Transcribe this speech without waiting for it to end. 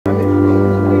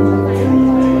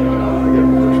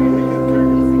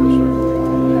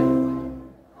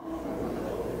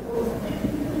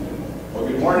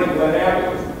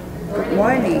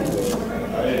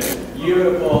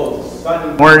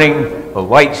Morning, the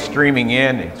light streaming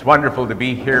in. It's wonderful to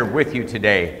be here with you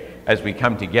today as we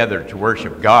come together to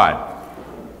worship God.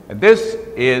 And this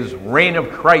is Reign of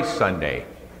Christ Sunday.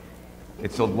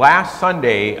 It's the last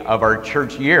Sunday of our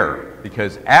church year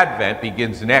because Advent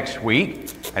begins next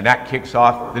week and that kicks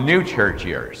off the new church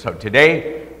year. So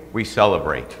today we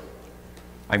celebrate.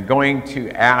 I'm going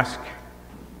to ask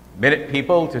minute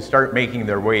people to start making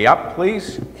their way up,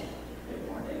 please.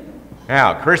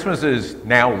 Now, Christmas is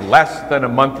now less than a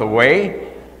month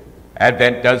away.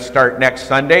 Advent does start next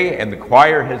Sunday, and the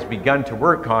choir has begun to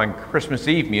work on Christmas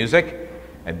Eve music.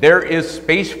 And there is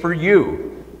space for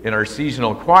you in our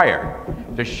seasonal choir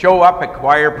to show up at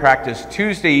choir practice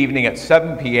Tuesday evening at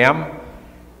 7 p.m.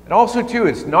 And also, too,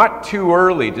 it's not too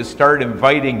early to start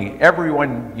inviting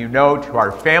everyone you know to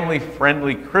our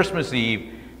family-friendly Christmas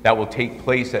Eve that will take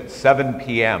place at 7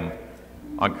 p.m.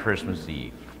 on Christmas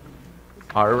Eve.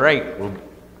 All right,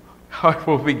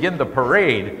 we'll begin the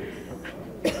parade.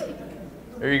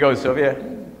 There you go, Sylvia.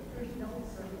 Good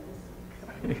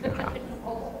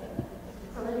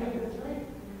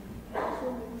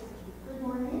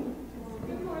morning.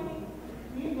 Good morning.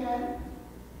 Me again.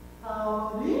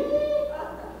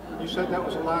 You said that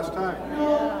was the last time.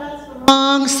 No, that's the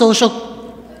wrong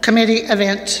social committee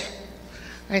event.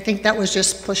 I think that was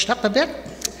just pushed up a bit.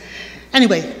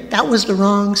 Anyway, that was the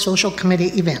wrong social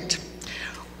committee event.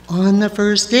 On the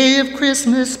first day of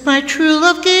Christmas, my true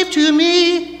love gave to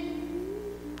me.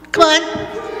 Come on.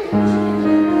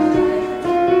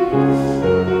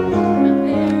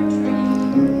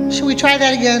 Should we try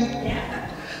that again? Yeah.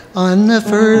 On the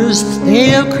first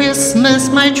day of Christmas,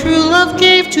 my true love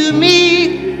gave to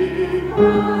me.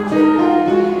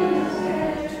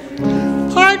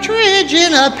 Partridge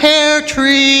in a pear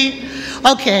tree.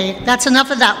 Okay, that's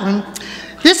enough of that one.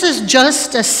 This is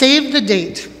just a save the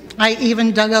date. I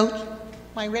even dug out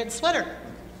my red sweater.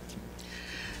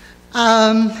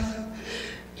 But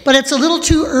it's a little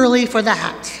too early for the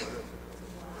hat.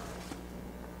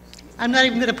 I'm not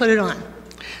even going to put it on.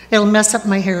 It'll mess up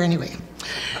my hair anyway.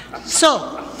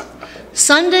 So,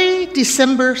 Sunday,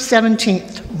 December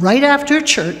 17th, right after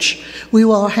church, we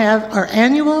will have our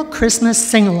annual Christmas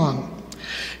sing-along.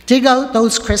 Dig out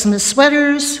those Christmas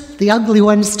sweaters, the ugly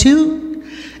ones too,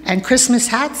 and Christmas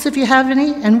hats if you have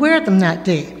any, and wear them that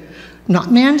day.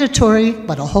 Not mandatory,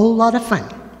 but a whole lot of fun.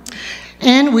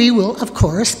 And we will, of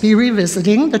course, be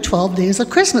revisiting the 12 days of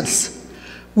Christmas.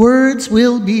 Words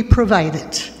will be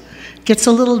provided. Gets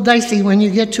a little dicey when you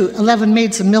get to 11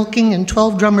 maids of milking and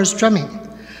 12 drummers drumming.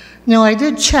 Now, I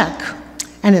did check,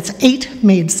 and it's 8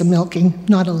 maids of milking,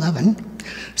 not 11.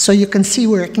 So you can see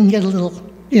where it can get a little,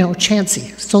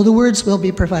 chancy. So the words will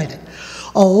be provided.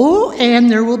 Oh, and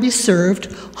there will be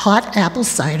served hot apple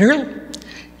cider,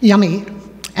 yummy,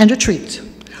 and a treat.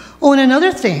 Oh, and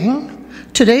another thing,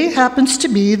 today happens to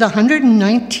be the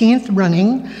 119th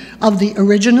running of the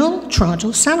original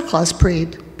Toronto Santa Claus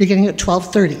Parade, beginning at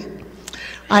 12:30.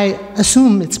 I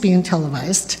assume it's being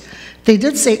televised. They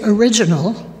did say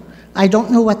original. I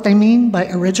don't know what they mean by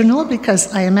original because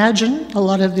I imagine a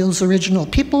lot of those original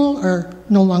people are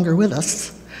no longer with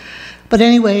us. But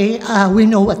anyway, we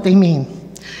know what they mean.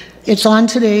 It's on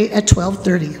today at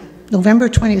 12:30, November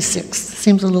 26th.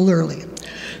 Seems a little early.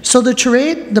 So the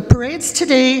parade's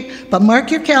today, but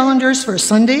mark your calendars for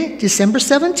Sunday, December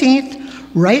 17th,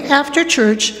 right after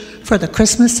church for the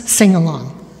Christmas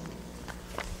sing-along.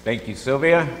 Thank you,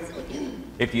 Sylvia.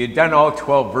 If you had done all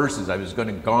 12 verses, I was going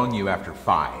to gong you after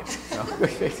 5.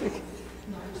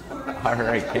 All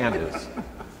right, Candace.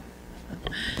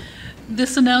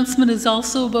 This announcement is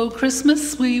also about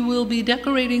Christmas. We will be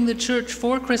decorating the church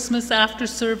for Christmas after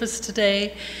service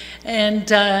today.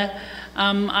 And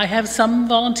I have some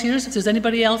volunteers. If there's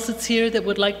anybody else that's here that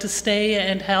would like to stay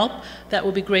and help, that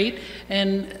would be great.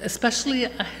 And especially,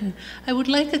 I would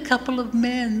like a couple of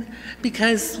men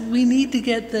because we need to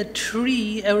get the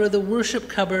tree out of the worship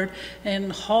cupboard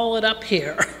and haul it up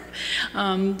here.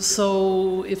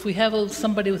 So if we have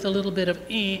somebody with a little bit of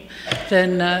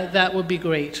then that would be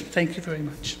great. Thank you very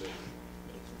much.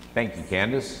 Thank you,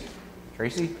 Candace.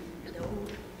 Tracy?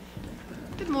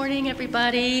 Good morning,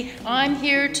 everybody. I'm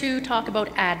here to talk about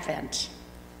Advent.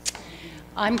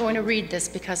 I'm going to read this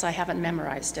because I haven't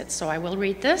memorized it, so I will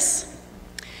read this.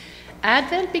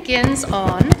 Advent begins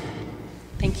on,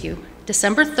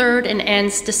 December 3rd and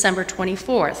ends December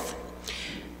 24th.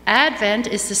 Advent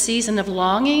is the season of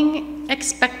longing,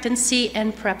 expectancy,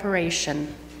 and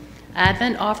preparation.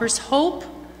 Advent offers hope,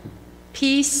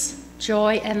 peace,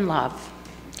 joy, and love.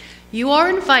 You are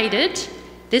invited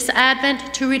this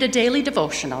Advent to read a daily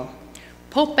devotional.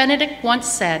 Pope Benedict once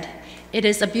said, "It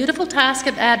is a beautiful task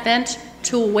of Advent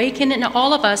to awaken in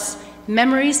all of us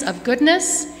memories of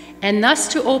goodness, and thus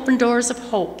to open doors of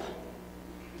hope.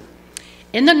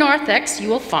 In the narthex, you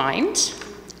will find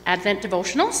Advent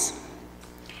devotionals.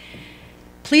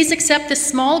 Please accept this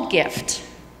small gift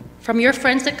from your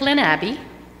friends at Glen Abbey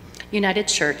United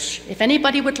Church. If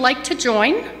anybody would like to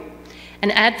join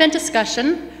an Advent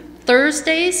discussion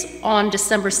Thursdays on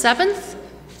December 7th,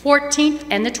 14th,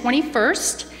 and the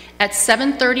 21st at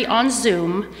 7:30 on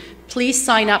Zoom, please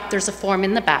sign up. There's a form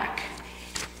in the back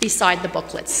beside the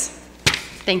booklets.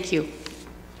 Thank you.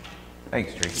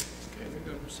 Thanks, Tracy.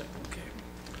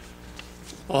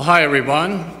 Well, hi,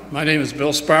 everyone. My name is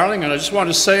Bill Sparling, and I just want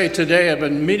to say today I've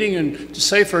been meeting and to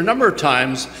say for a number of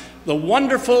times the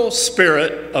wonderful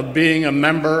spirit of being a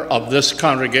member of this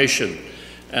congregation.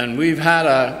 And we've had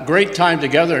a great time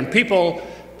together, and people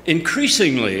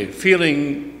increasingly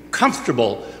feeling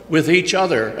comfortable with each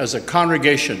other as a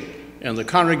congregation, and the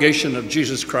congregation of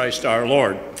Jesus Christ our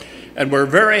Lord. And we're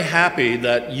very happy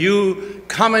that you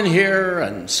come in here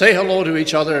and say hello to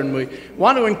each other, and we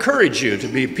want to encourage you to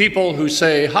be people who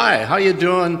say, hi, how you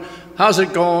doing? How's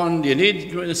it going? Do you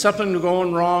need something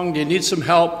going wrong? Do you need some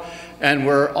help? And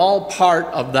we're all part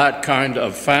of that kind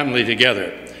of family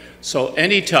together. So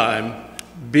anytime,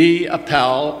 be a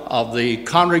pal of the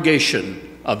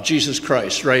congregation of Jesus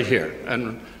Christ right here.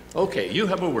 And okay, you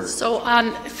have a word. So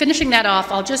on finishing that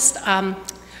off, I'll just,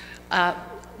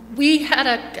 we had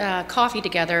a coffee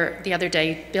together the other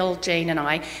day, Bill, Jane, and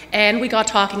I, and we got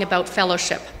talking about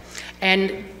fellowship.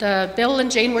 And Bill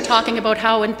and Jane were talking about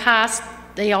how in past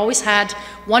they always had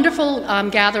wonderful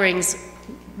gatherings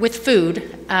with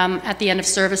food at the end of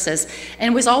services.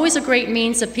 And it was always a great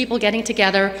means of people getting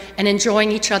together and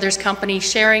enjoying each other's company,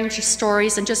 sharing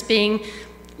stories, and just being,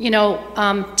 you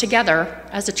know, together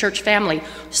as a church family.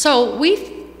 So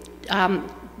we,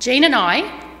 Jane and I,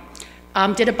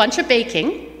 did a bunch of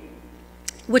baking,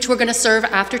 which we're going to serve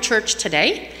after church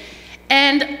today.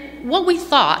 And what we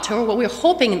thought, or what we're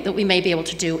hoping that we may be able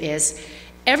to do, is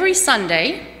every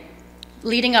Sunday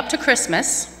leading up to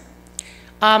Christmas,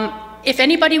 if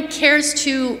anybody cares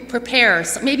to prepare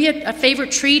maybe a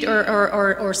favorite treat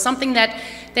or something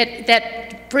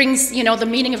that brings, you know, the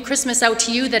meaning of Christmas out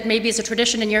to you, that maybe is a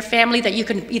tradition in your family that you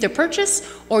can either purchase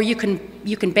or you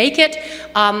can bake it.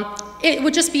 It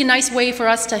would just be a nice way for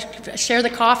us to share the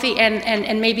coffee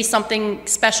and maybe something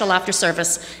special after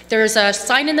service. There's a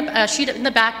sign in the sheet in the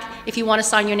back. If you want to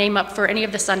sign your name up for any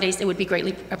of the Sundays, it would be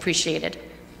greatly appreciated.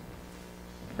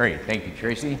 Great, thank you,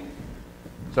 Tracy.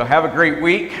 So have a great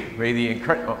week. May the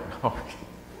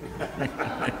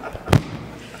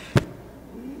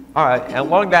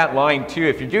along that line too,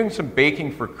 if you're doing some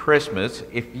baking for Christmas,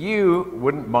 if you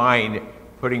wouldn't mind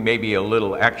putting maybe a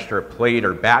little extra plate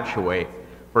or batch away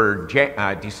for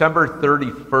December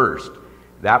 31st,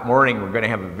 that morning we're going to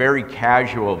have a very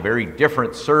casual, very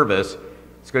different service.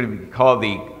 It's going to be called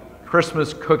the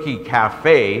Christmas Cookie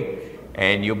Cafe,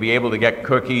 and you'll be able to get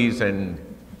cookies and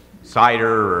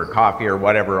cider or coffee or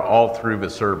whatever all through the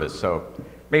service. So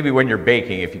maybe when you're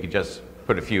baking, if you could just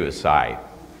put a few aside.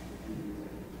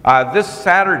 This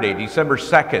Saturday, December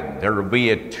 2nd, there will be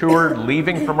a tour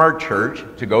leaving from our church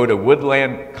to go to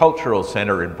Woodland Cultural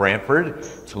Center in Brantford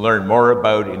to learn more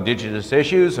about Indigenous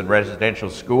issues and residential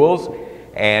schools.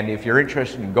 And if you're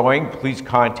interested in going, please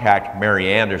contact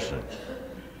Mary Anderson.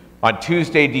 On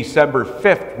Tuesday, December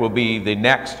 5th will be the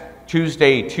next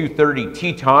Tuesday 2:30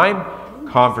 tea time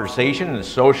conversation and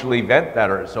social event that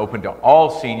is open to all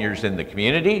seniors in the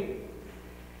community.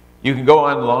 You can go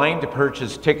online to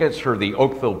purchase tickets for the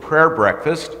Oakville Prayer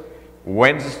Breakfast,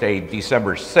 Wednesday,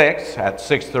 December 6th at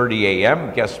 6:30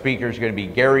 a.m. Guest speaker is going to be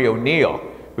Gary O'Neill,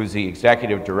 who's the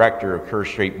Executive Director of Kerr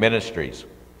Street Ministries.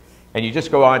 And you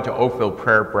just go on to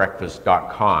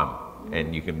oakvilleprayerbreakfast.com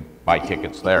and you can buy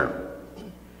tickets there.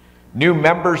 New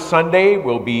Member Sunday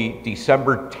will be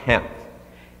December 10th.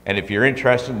 And if you're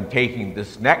interested in taking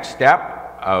this next step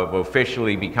of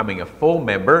officially becoming a full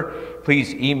member,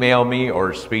 please email me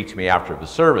or speak to me after the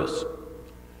service.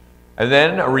 And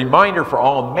then a reminder for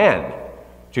all men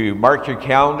to mark your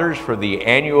calendars for the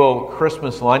annual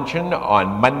Christmas luncheon on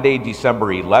Monday,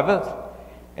 December 11th,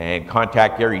 and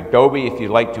contact Gary Doby if you'd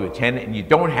like to attend, and you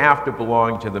don't have to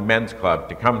belong to the men's club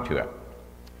to come to it.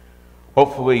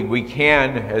 Hopefully we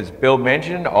can, as Bill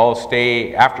mentioned, all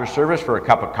stay after service for a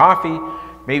cup of coffee,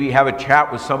 maybe have a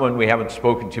chat with someone we haven't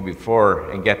spoken to before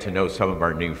and get to know some of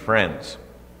our new friends.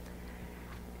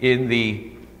 In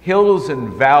the hills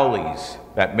and valleys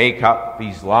that make up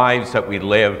these lives that we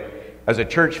live, as a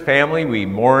church family, we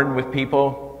mourn with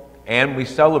people and we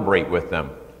celebrate with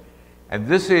them. And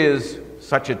this is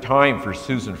such a time for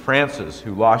Susan Francis,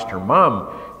 who lost her mom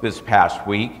this past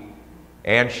week,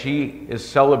 and she is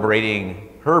celebrating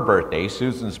her birthday,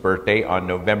 Susan's birthday, on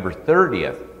November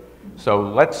 30th. So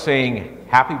let's sing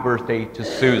happy birthday to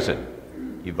Susan.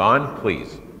 Yvonne,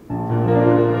 please.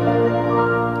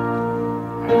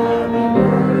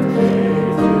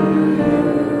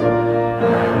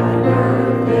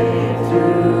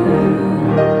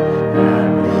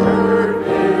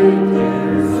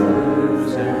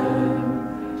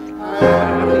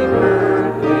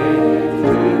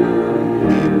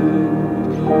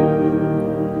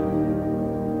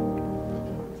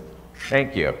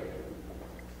 Thank you.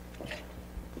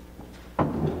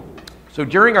 So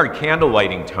during our candle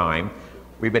lighting time,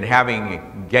 we've been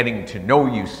having getting to know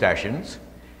you sessions.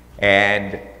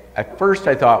 And at first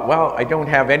I thought, well, I don't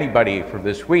have anybody for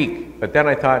this week. But then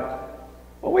I thought,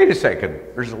 well, wait a second.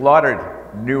 There's a lot of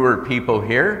newer people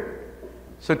here.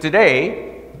 So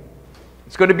today,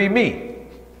 it's going to be me.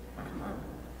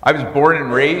 I was born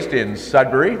and raised in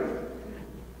Sudbury,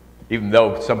 even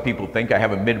though some people think I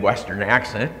have a Midwestern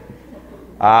accent.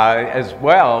 As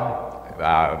well,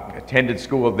 attended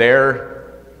school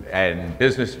there and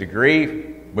business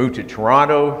degree, moved to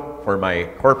Toronto for my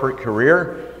corporate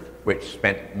career, which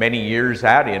spent many years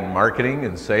in marketing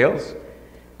and sales,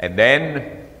 and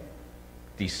then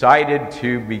decided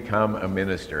to become a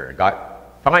minister.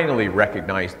 Finally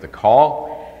recognized the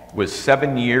call. It was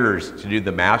 7 years to do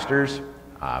the master's,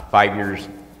 5 years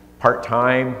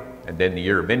part-time, and then the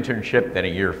year of internship, then a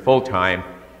year full-time,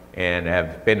 and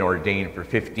have been ordained for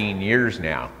 15 years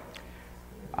now.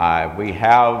 We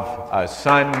have a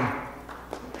son.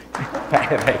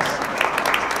 Thanks.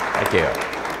 Thank you.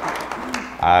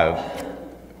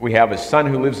 We have a son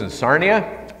who lives in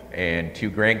Sarnia and 2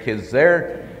 grandkids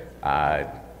there.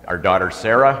 Our daughter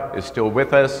Sarah is still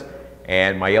with us,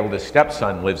 and my eldest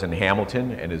stepson lives in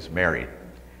Hamilton and is married.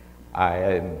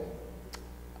 I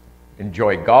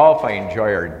enjoy golf, I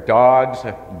enjoy our dogs,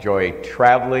 I enjoy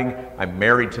traveling. I'm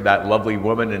married to that lovely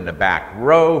woman in the back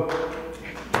row.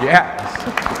 Yes.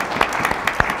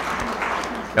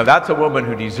 Now that's a woman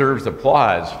who deserves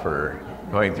applause for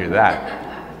going through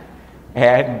that.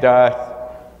 And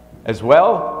as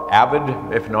well,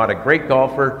 avid, if not a great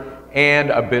golfer,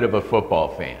 and a bit of a football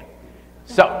fan.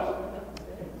 So,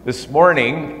 this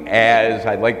morning, as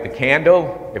I light the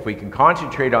candle, if we can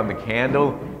concentrate on the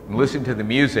candle and listen to the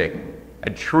music,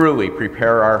 and truly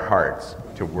prepare our hearts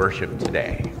to worship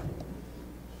today.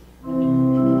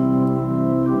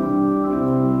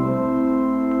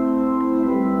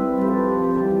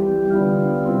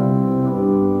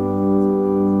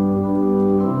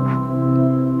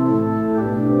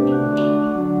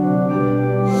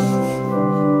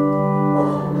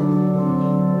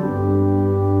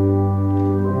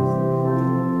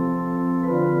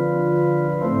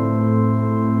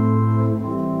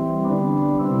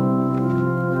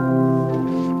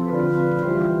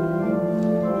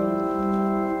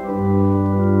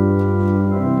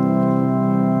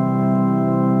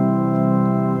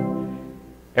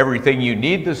 Everything you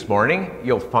need this morning,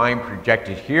 you'll find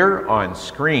projected here on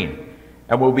screen.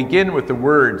 And we'll begin with the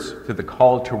words to the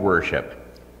call to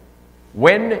worship.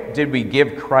 When did we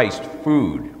give Christ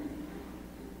food?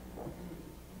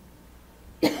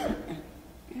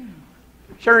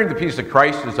 Sharing the peace of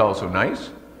Christ is also nice.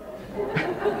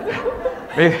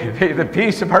 May the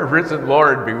peace of our risen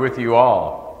Lord be with you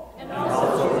all. And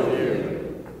also with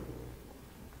you.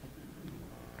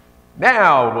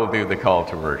 Now we'll do the call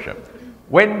to worship.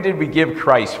 When did we give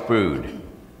Christ food?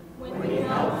 When we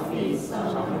helped feed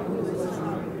someone who was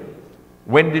hungry.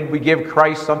 When did we give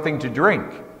Christ something to drink?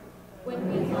 When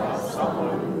we helped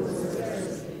someone who was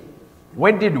thirsty.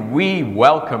 When did we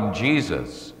welcome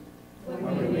Jesus?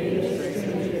 When we made a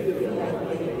stranger feel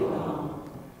like they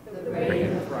belong. The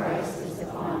reign of Christ is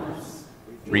upon us.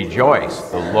 Rejoice,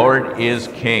 the Lord is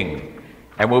King.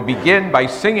 And we'll begin by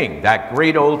singing that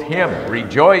great old hymn,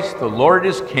 Rejoice, the Lord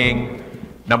is King.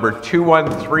 Number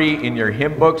 213 in your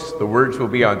hymn books. The words will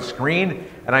be on screen,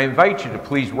 and I invite you to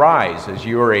please rise as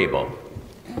you are able.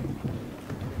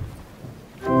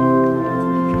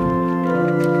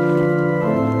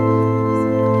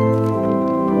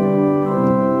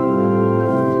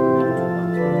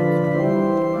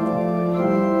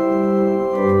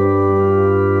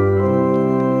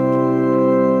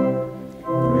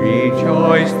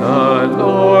 Rejoice, the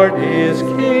Lord is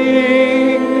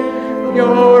King.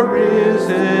 Your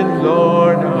risen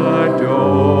Lord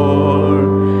adore.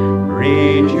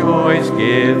 Rejoice,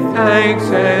 give thanks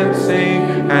and sing,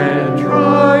 and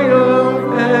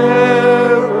triumph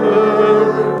evermore.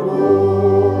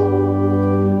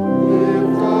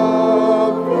 Lift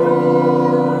up your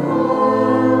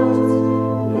hearts,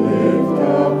 lift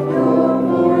up your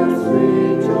voice,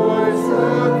 rejoice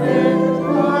again,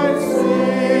 I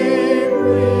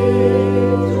sing.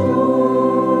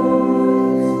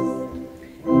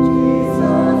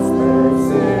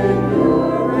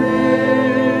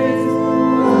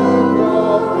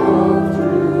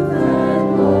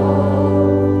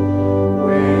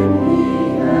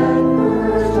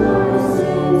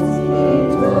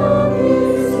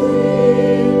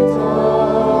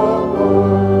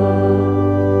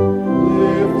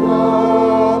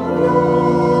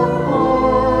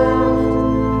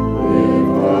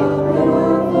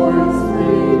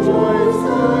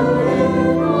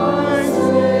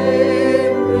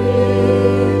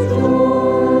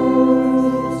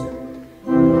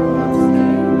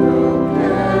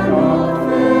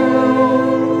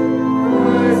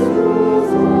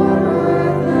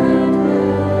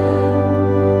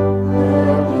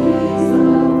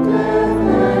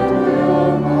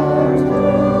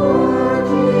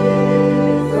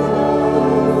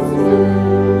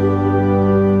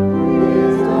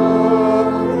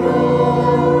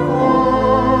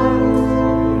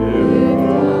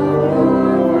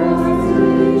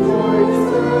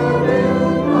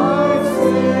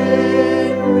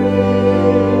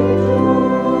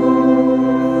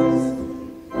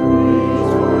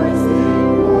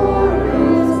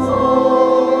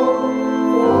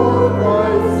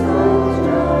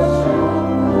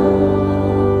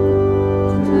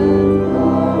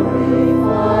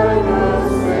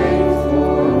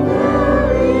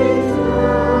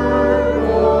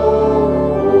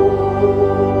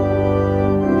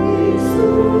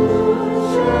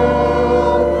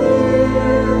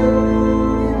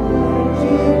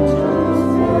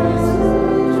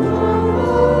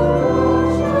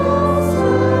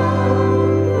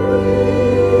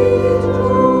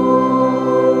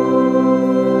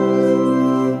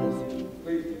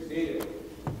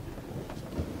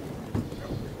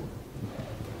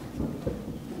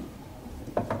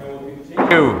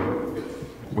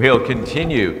 we'll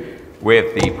continue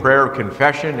with the prayer of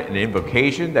confession and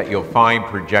invocation that you'll find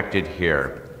projected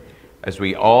here, as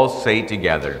we all say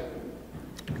together,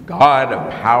 God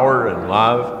of power and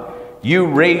love, you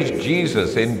raised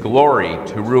Jesus in glory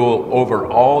to rule over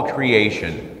all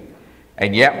creation,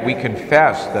 and yet we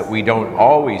confess that we don't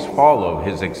always follow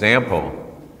his example.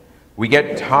 We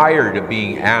get tired of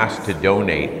being asked to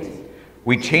donate.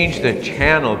 We change the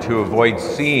channel to avoid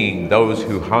seeing those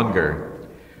who hunger.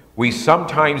 We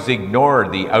sometimes ignore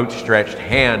the outstretched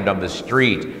hand on the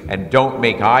street and don't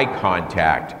make eye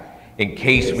contact in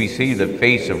case we see the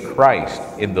face of Christ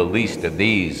in the least of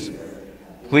these.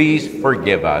 Please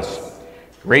forgive us.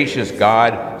 Gracious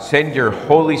God, send your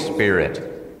Holy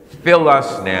Spirit. Fill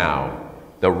us now.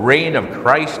 The reign of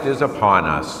Christ is upon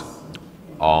us.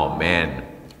 Amen.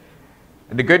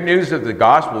 And the good news of the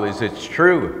gospel is it's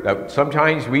true that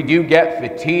sometimes we do get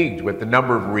fatigued with the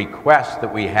number of requests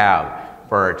that we have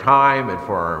for our time and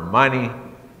for our money.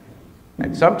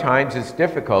 And sometimes it's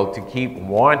difficult to keep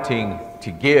wanting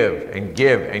to give and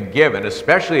give and give, and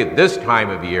especially at this time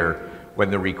of year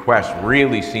when the requests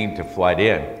really seem to flood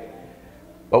in.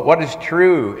 But what is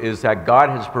true is that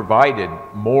God has provided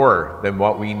more than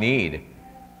what we need.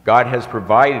 God has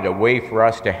provided a way for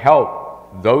us to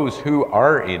help those who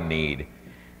are in need.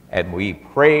 And we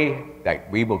pray that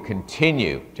we will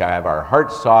continue to have our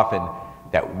hearts softened,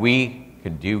 that we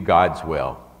can do God's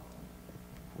will.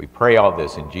 We pray all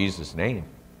this in Jesus' name.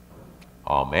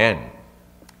 Amen.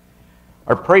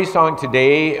 Our praise song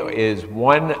today is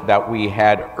one that we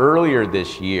had earlier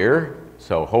this year,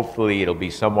 so hopefully it'll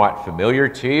be somewhat familiar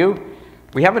to you.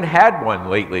 We haven't had one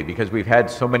lately because we've had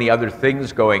so many other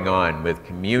things going on with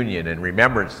communion and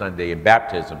Remembrance Sunday and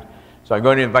baptism. So I'm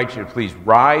going to invite you to please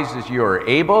rise as you are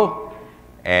able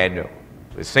and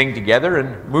sing together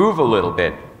and move a little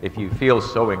bit if you feel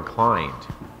so inclined.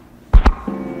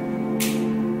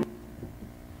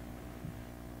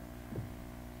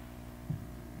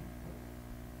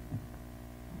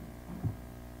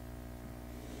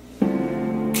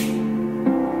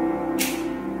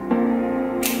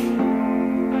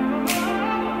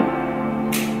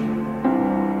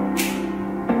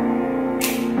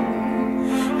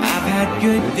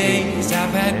 Good days,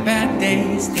 I've had bad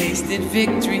days, tasted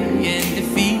victory and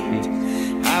defeat.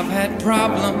 I've had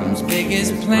problems big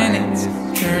as planets,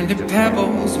 turn to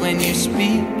pebbles when you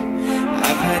speak.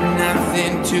 I've had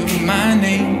nothing to my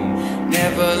name,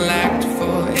 never lacked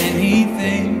for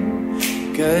anything,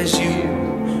 'cause you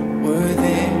were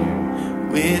there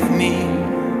with me.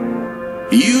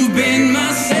 You've been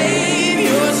my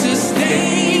savior,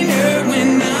 sustainer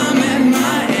when I'm at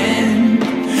my end,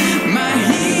 my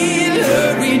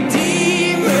healer, redeemer,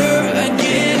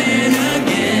 again and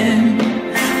again,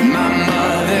 my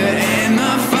mother and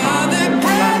my father,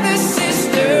 brother,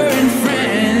 sister, and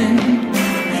friend.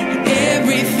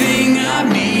 Everything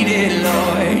I've needed,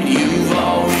 Lord, you've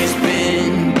always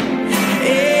been.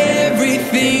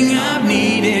 Everything I've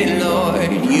needed,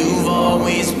 Lord, you've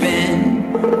always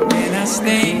been. When I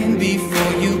stand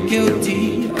before you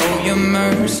guilty, oh, your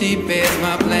mercy bears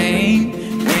my blame.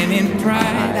 When in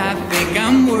pride I think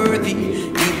I'm worthy,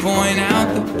 you point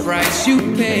out the price you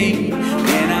paid.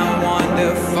 When I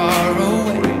wander far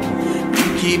away, you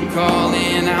keep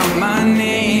calling out my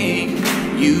name.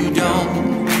 You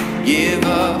don't give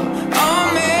up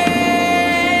on me.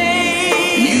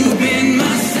 You've been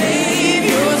my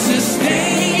savior,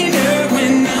 sustainer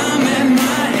when I'm at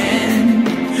my end,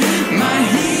 my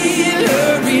healer,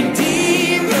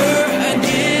 redeemer,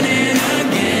 again and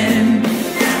again,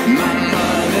 my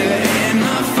mother and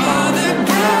my father,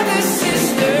 brother,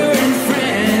 sister, and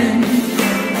friend.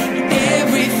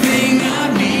 Everything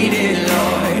I've needed,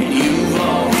 Lord, you've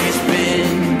always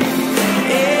been.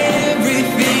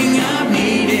 Everything I've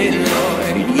needed,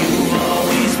 Lord, you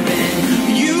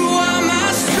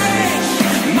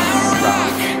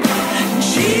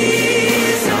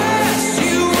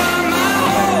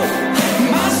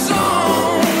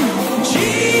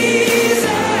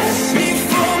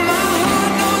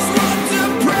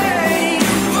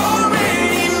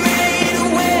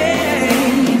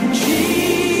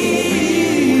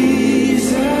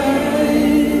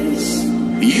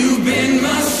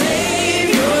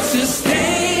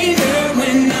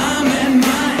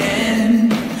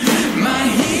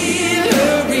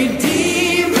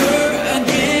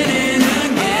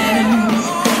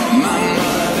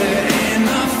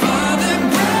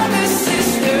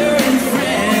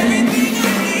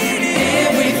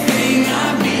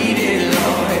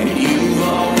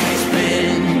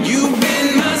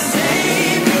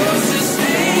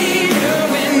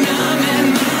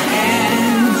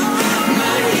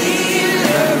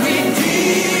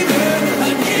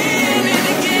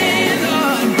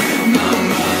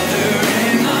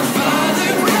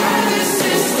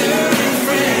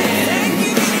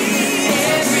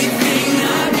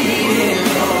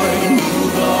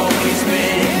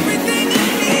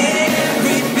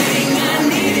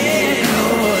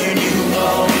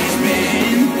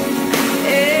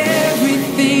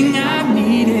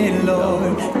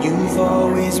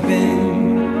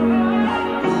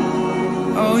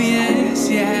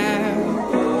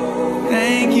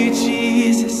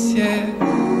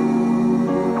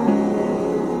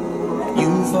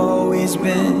always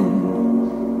been.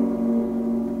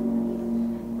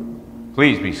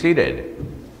 Please be seated.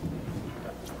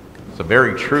 Some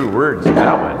very true words,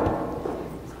 that one.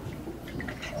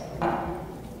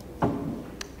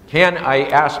 Can I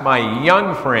ask my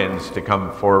young friends to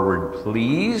come forward,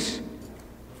 please?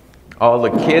 All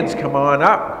the kids, come on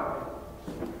up.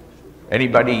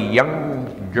 Anybody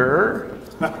younger-ish?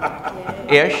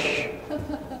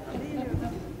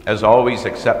 As always,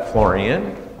 except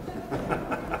Florian.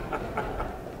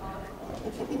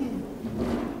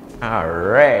 All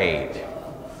right.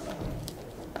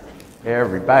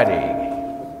 Everybody.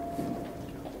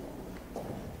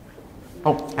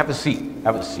 Oh, have a seat.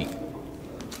 Have a seat.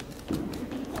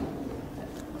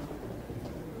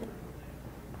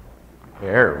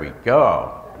 There we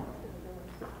go.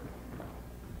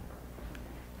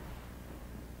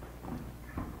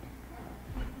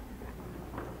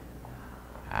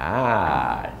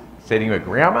 Ah, sitting with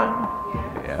Grandma?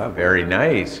 Yeah, very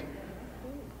nice.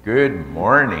 Good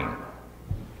morning.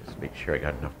 Just make sure I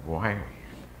got enough wire.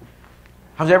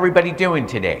 How's everybody doing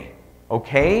today?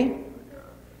 Okay?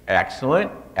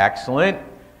 Excellent, excellent.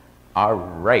 All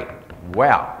right.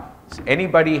 Well, does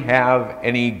anybody have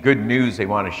any good news they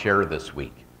want to share this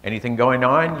week? Anything going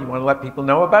on you want to let people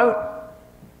know about?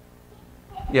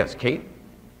 Yes, Kate?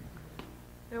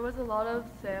 There was a lot of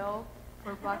sale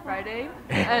for Black Friday,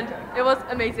 and it was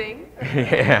amazing.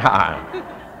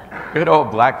 Yeah. Good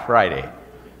old Black Friday.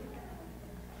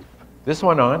 This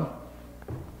one on?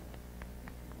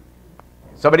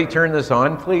 Somebody turn this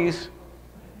on, please.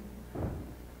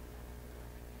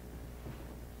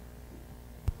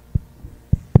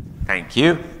 Thank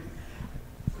you.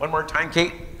 One more time,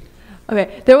 Kate.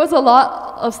 Okay, there was a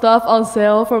lot of stuff on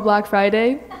sale for Black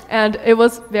Friday, and it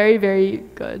was very, very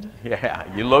good.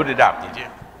 Yeah, you loaded up, did you?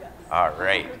 All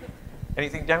right.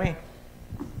 Anything, Demi?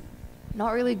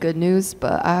 Not really good news,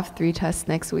 but I have 3 tests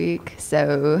next week,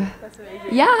 so That's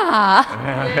amazing. yeah.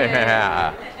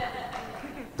 Yeah.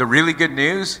 The really good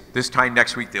news, this time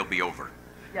next week they'll be over.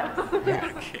 Yes.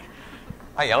 Yeah, okay.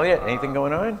 Hi, Elliot. Anything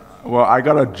going on? Well, I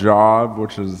got a job,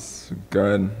 which is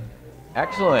good.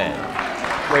 Excellent.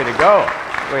 Way to go.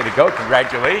 Way to go.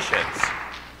 Congratulations.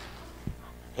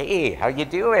 Hey, how you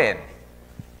doing?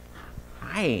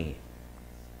 Hi.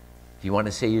 Do you want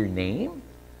to say your name?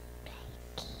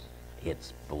 Blake.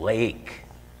 It's Blake.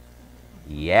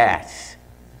 Yes.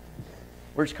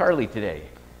 Where's Carly today?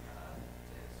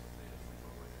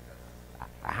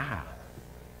 Ah.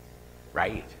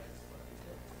 Right.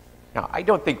 Now, I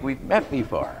don't think we've met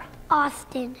before.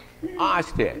 Austin.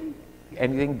 Austin.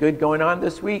 Anything good going on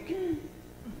this week?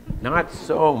 Not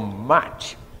so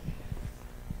much.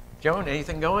 Joan,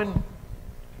 anything going?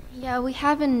 Yeah, we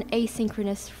have an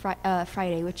asynchronous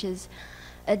Friday, which is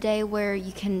a day where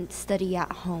you can study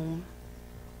at home.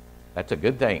 That's a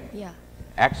good thing. Yeah.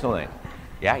 Excellent.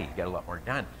 Yeah, you get a lot more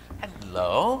done.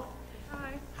 Hello.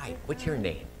 Hi. Hi, what's your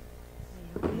name?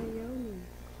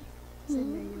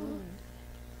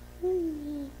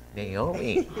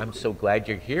 Naomi. I'm so glad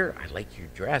you're here. I like your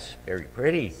dress. Very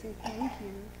pretty. Thank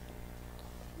you.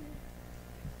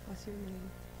 What's your name?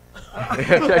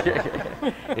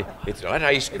 It's not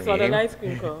ice cream. It's not an ice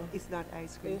cream cone. It's not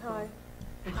ice cream. Hi.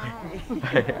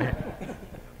 Hi.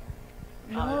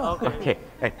 No. Okay.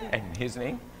 And his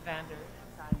name? Xander.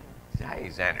 Hi,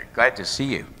 Xander. Glad to see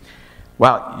you.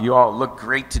 Well, you all look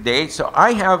great today. So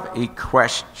I have a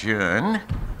question.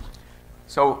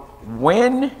 So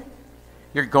when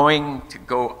you're going to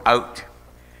go out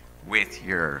with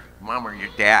your mom or your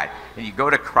dad and you go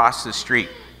to cross the street,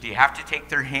 do you have to take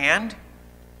their hand?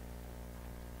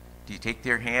 Do you take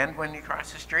their hand when you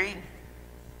cross the street?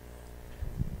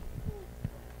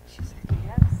 She said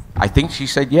yes. I think she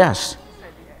said yes. She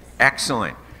said yes.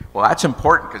 Excellent. Well, that's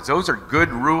important because those are good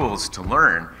rules to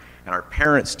learn, and our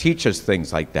parents teach us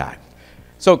things like that.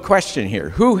 So, question here,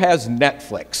 who has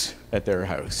Netflix at their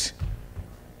house?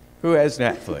 Who has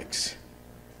Netflix?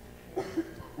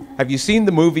 Have you seen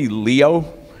the movie Leo?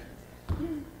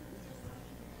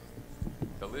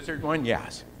 The lizard one?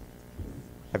 Yes.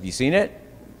 Have you seen it?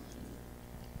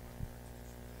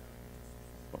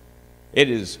 It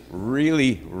is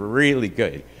really, really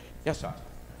good. Yes, sir.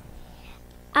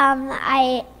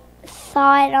 I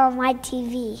saw it on my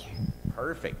TV.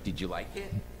 Perfect. Did you like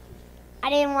it? I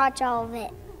didn't watch all of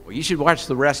it. Well, you should watch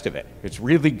the rest of it. It's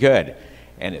really good,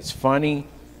 and it's funny.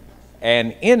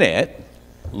 And in it,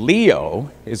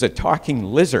 Leo is a talking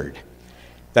lizard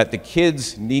that the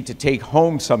kids need to take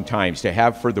home sometimes to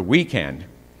have for the weekend.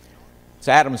 It's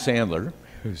Adam Sandler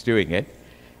who's doing it.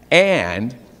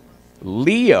 And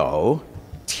Leo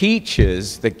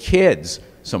teaches the kids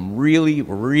some really,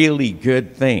 really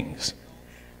good things.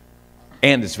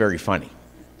 and it's very funny.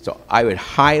 So I would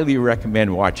highly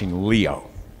recommend watching Leo,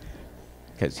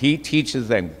 because he teaches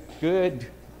them good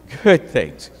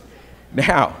things.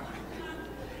 Now,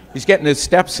 he's getting his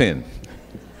steps in.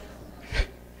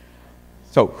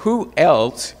 So who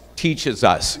else teaches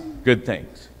us good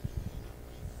things?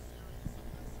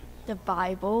 The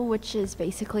Bible, which is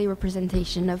basically a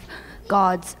representation of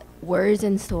God's words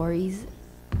and stories,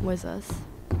 was us.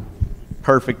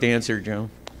 Perfect answer, Joan.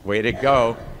 Way to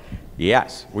go.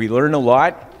 Yes, we learn a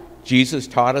lot. Jesus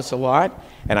taught us a lot.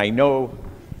 And I know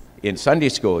in Sunday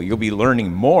school you'll be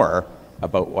learning more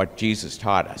about what Jesus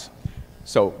taught us.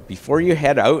 So before you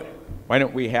head out, why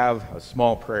don't we have a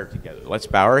small prayer together? Let's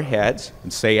bow our heads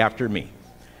and say after me.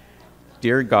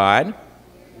 Dear God,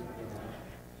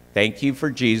 thank you for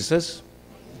Jesus.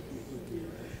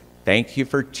 Thank you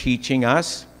for teaching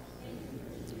us.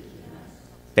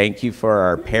 Thank you for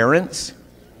our parents,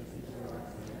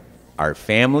 our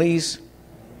families,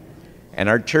 and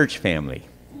our church family.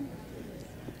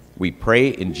 We pray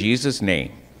in Jesus'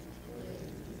 name.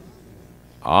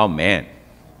 Amen.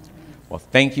 Well,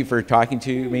 thank you for talking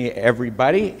to me,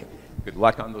 everybody. Good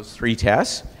luck on those 3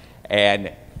 tests.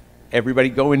 And everybody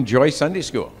go enjoy Sunday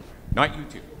school. Not you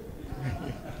two.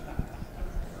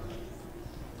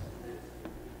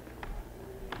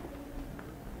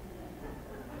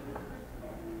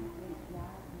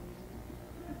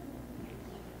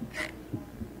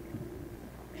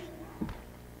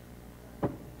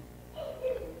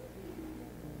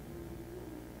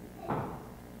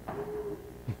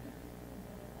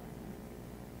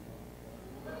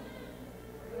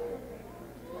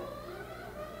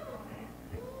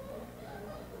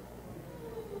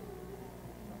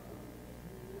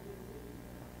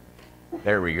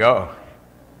 There we go.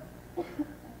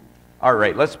 All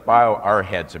right, let's bow our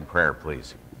heads in prayer,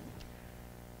 please.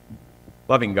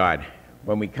 Loving God,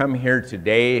 when we come here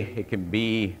today, it can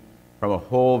be from a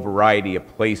whole variety of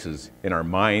places in our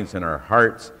minds and our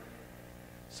hearts.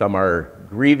 Some are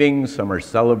grieving, some are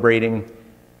celebrating,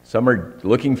 some are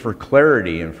looking for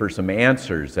clarity and for some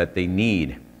answers that they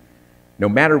need. No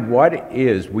matter what it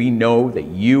is, we know that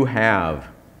you have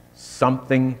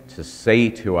something to say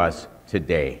to us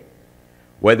today.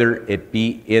 Whether it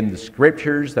be in the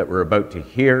scriptures that we're about to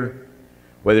hear,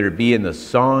 whether it be in the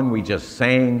song we just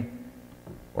sang,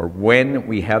 or when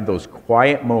we have those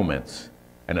quiet moments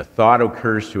and a thought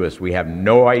occurs to us, we have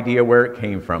no idea where it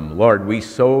came from. Lord, we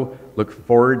so look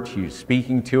forward to you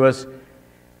speaking to us.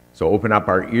 So open up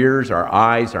our ears, our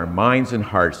eyes, our minds and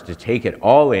hearts to take it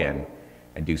all in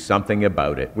and do something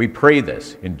about it. We pray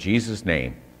this in Jesus'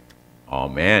 name.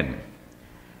 Amen.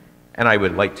 And I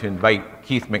would like to invite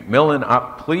Keith McMillan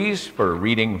up, please, for a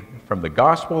reading from the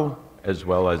gospel as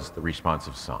well as the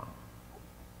responsive song.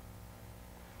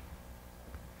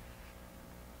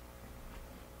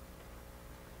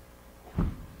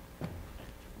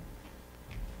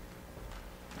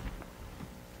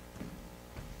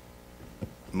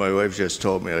 My wife just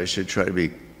told me I should try to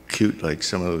be cute like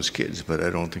some of those kids, but I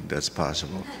don't think that's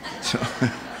possible. So,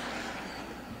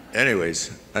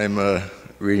 anyways, I'm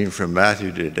reading from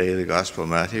Matthew today, the Gospel of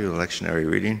Matthew, a lectionary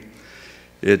reading.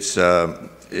 It's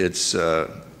as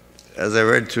I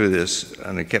read through this,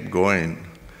 and I kept going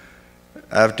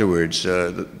afterwards,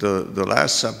 the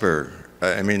Last Supper,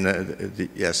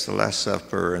 the Last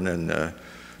Supper and then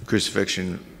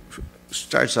crucifixion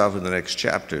starts off in the next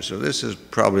chapter. So this is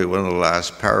probably one of the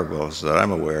last parables that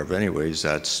I'm aware of anyways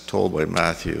that's told by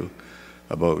Matthew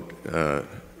about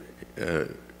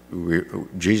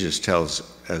Jesus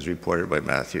tells as reported by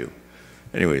Matthew.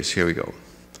 Anyways, here we go.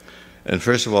 And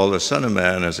first of all, the Son of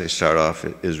Man, as I start off,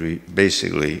 is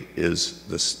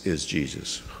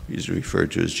Jesus. He's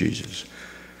referred to as Jesus.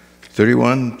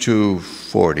 31 to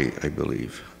 40, I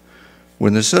believe.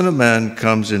 When the Son of Man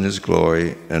comes in his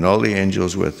glory and all the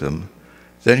angels with him,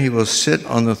 then he will sit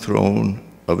on the throne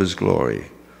of his glory.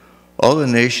 All the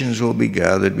nations will be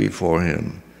gathered before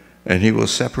him, and he will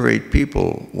separate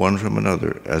people one from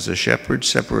another, as a shepherd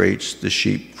separates the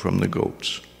sheep from the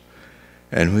goats.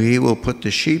 And he will put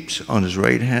the sheep on his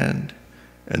right hand,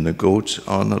 and the goats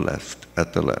on the left,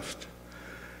 at the left.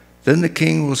 Then the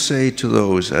king will say to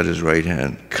those at his right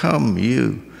hand, "Come,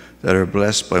 you that are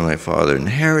blessed by my Father,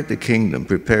 inherit the kingdom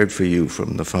prepared for you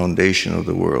from the foundation of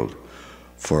the world.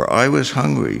 For I was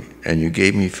hungry, and you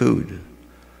gave me food.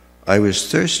 I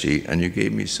was thirsty, and you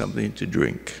gave me something to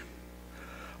drink.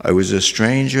 I was a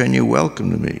stranger, and you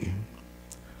welcomed me.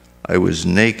 I was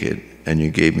naked, and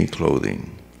you gave me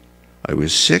clothing. I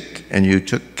was sick, and you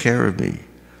took care of me.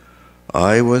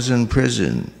 I was in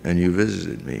prison, and you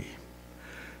visited me."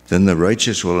 Then the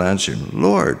righteous will answer,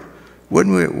 "Lord,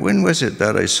 when was it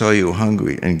that I saw you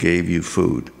hungry and gave you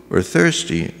food, or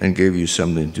thirsty and gave you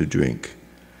something to drink?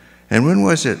 And when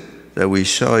was it that we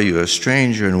saw you a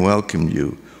stranger and welcomed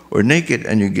you, or naked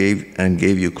and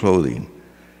gave you clothing?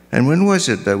 And when was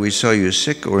it that we saw you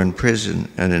sick or in prison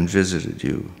and visited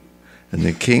you?" And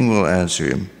the king will answer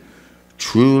him,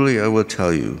 "Truly I will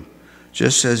tell you,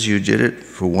 just as you did it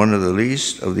for one of the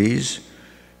least of these,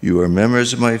 you are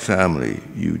members of my family.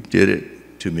 You did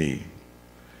it to me."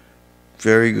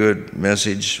 Very good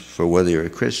message for whether you're a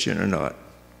Christian or not.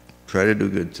 Try to do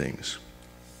good things.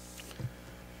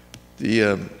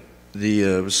 The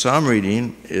psalm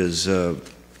reading is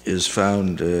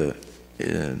found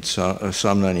in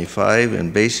Psalm 95,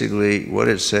 and basically what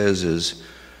it says is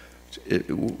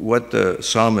what the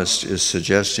psalmist is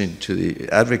suggesting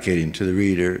advocating to the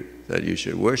reader, that you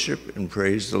should worship and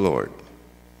praise the Lord.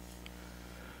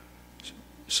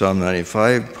 Psalm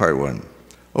 95, part 1.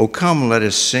 "O come, let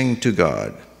us sing to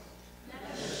God.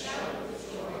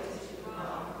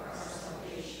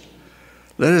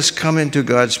 Let us come into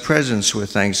God's presence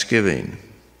with thanksgiving.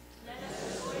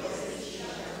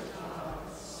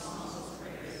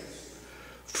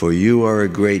 For you are a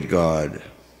great God.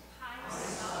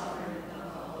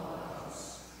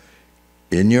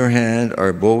 In your hand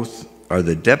are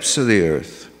the depths of the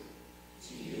earth.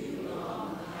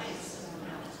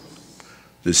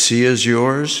 The sea is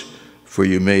yours, for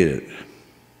you made it.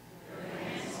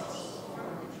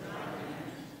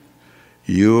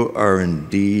 You are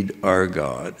indeed our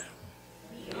God.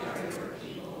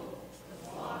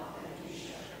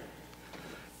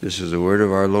 This is the word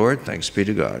of our Lord. Thanks be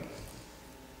to God.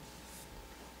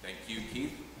 Thank you,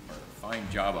 Keith. Fine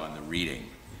job on the reading.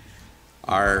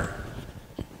 Our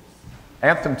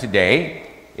anthem today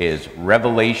is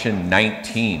Revelation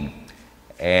 19.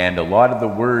 And a lot of the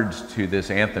words to this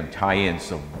anthem tie in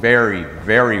so very,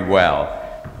 very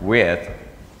well with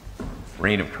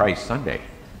Reign of Christ Sunday.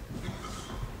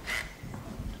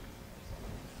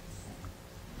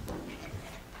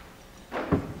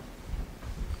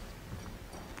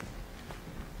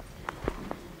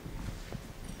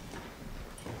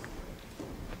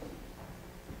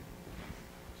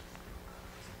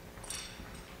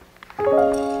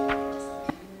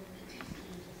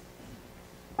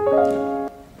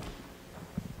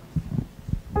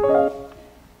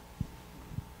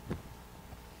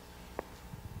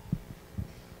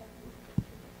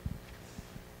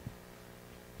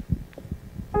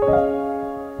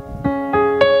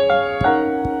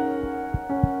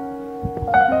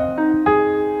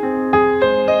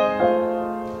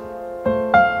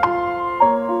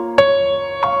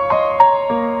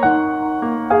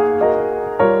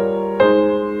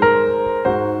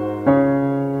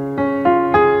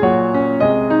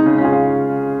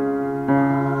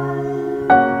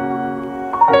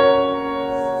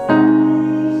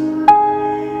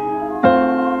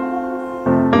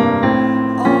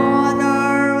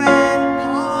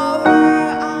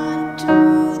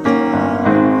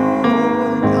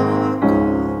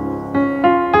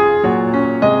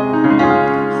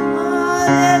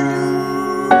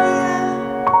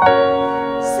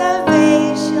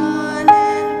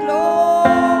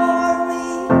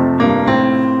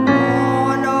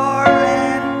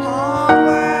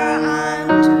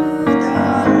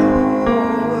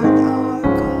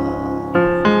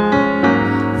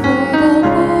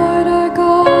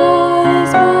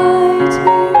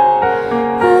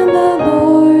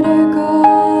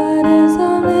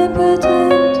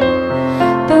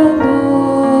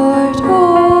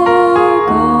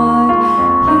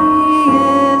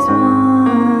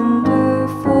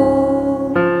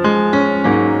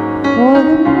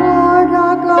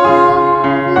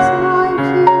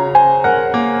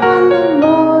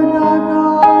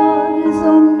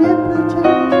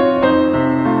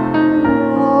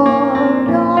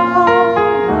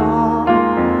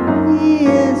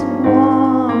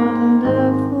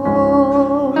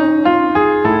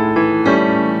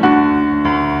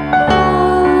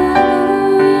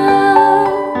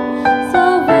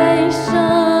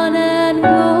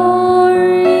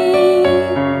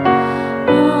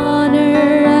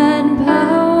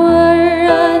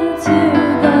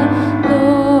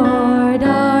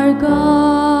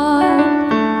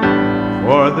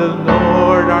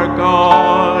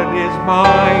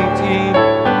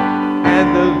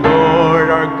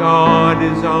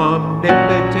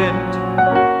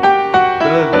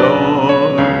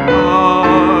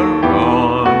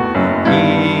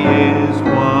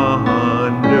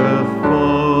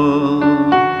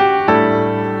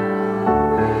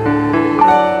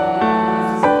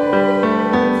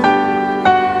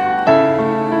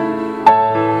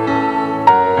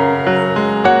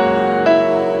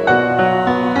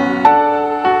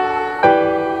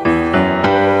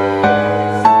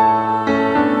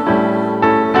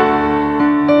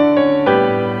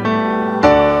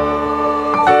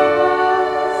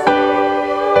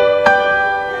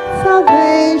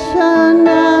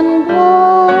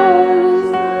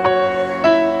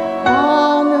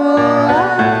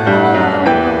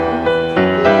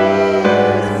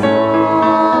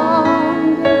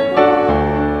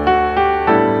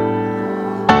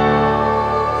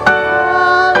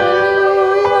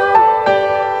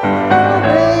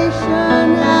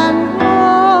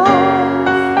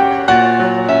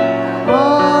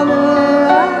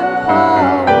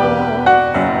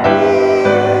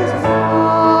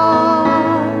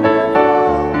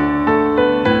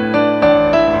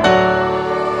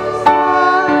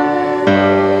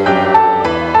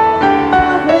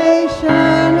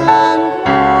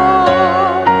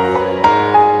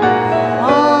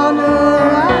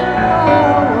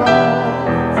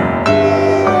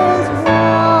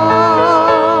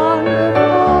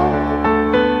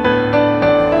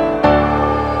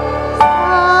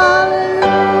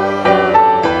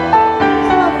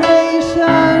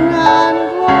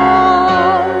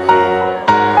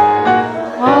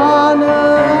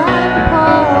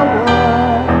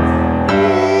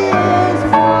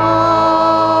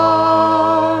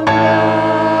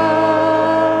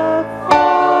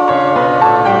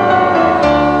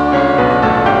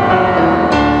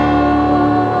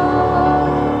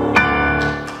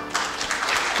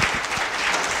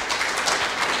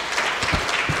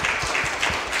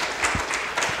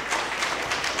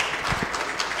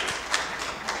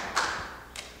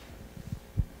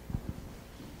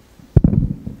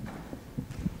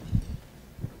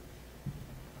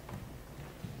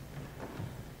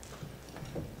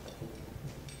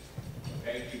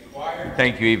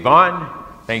 Thank you, Yvonne.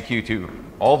 Thank you to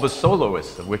all the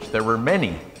soloists, of which there were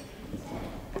many.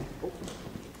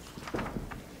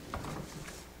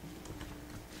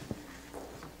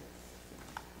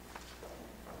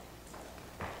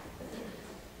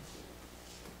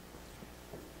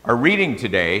 Our reading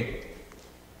today,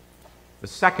 the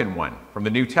second one from the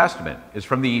New Testament, is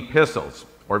from the epistles,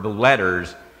 or the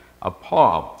letters of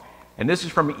Paul. And this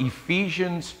is from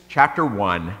Ephesians chapter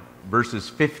 1, verses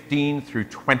 15 through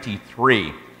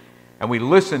 23. And we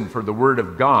listen for the word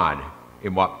of God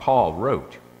in what Paul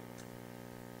wrote.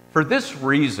 For this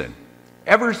reason,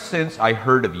 ever since I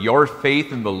heard of your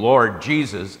faith in the Lord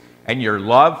Jesus and your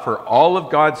love for all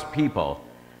of God's people,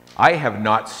 I have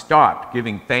not stopped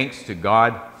giving thanks to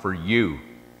God for you.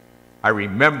 I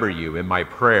remember you in my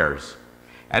prayers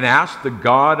and ask the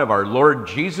God of our Lord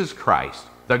Jesus Christ,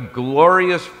 the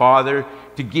glorious Father,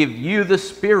 to give you the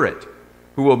Spirit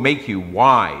who will make you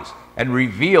wise and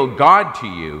reveal God to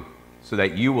you so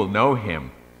that you will know him.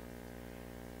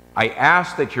 I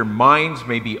ask that your minds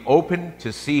may be open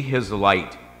to see his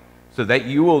light, so that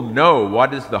you will know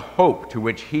what is the hope to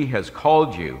which he has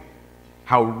called you,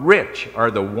 how rich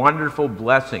are the wonderful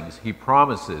blessings he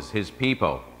promises his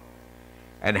people,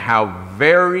 and how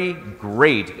very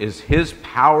great is his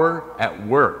power at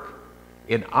work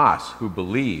in us who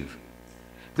believe.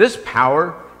 This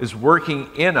power is working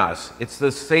in us. It's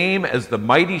the same as the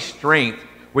mighty strength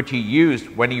which he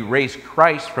used when he raised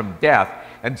Christ from death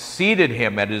and seated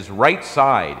him at his right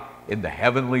side in the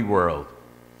heavenly world.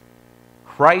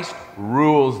 Christ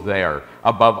rules there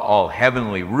above all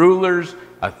heavenly rulers,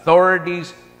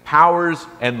 authorities, powers,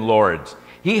 and lords.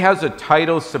 He has a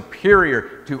title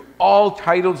superior to all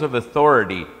titles of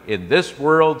authority in this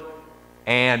world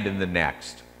and in the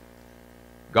next.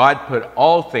 God put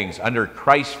all things under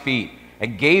Christ's feet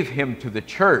and gave him to the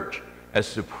church as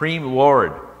supreme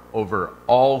Lord over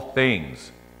all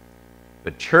things.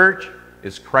 The church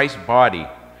is Christ's body,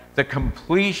 the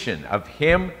completion of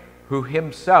him who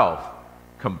himself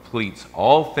completes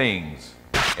all things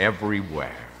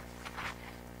everywhere.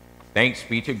 Thanks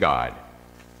be to God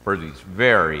for these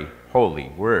very holy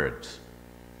words.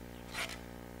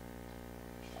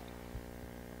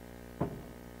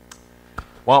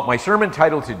 Well, my sermon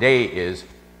title today is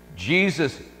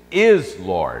Jesus is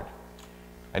Lord.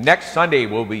 And next Sunday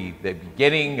will be the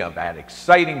beginning of that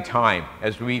exciting time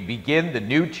as we begin the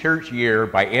new church year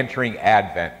by entering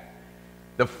Advent,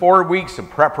 the 4 weeks of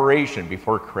preparation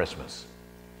before Christmas.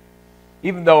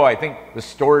 Even though I think the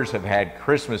stores have had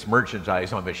Christmas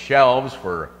merchandise on the shelves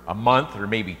for a month or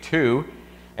maybe two,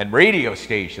 and radio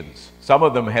stations, some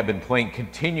of them have been playing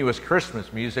continuous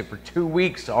Christmas music for 2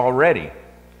 weeks already.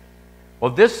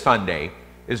 Well, this Sunday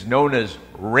is known as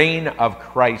Reign of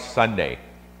Christ Sunday,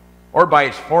 or by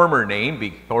its former name,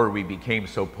 before we became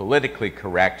so politically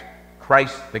correct,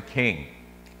 Christ the King.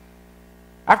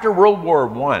 After World War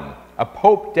I, a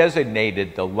pope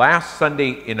designated the last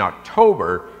Sunday in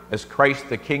October as Christ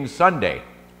the King Sunday,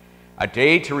 a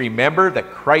day to remember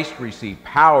that Christ received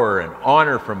power and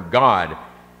honor from God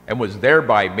and was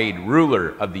thereby made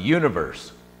ruler of the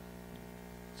universe.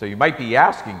 So you might be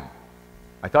asking,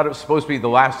 I thought it was supposed to be the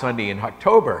last Sunday in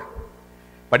October.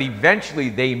 But eventually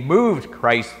they moved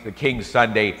Christ the King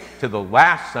Sunday to the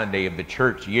last Sunday of the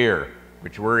church year,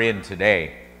 which we're in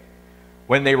today.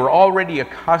 When they were already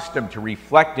accustomed to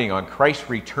reflecting on Christ's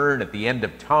return at the end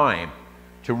of time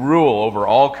to rule over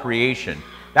all creation,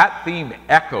 that theme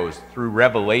echoes through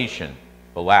Revelation,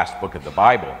 the last book of the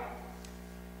Bible.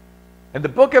 And the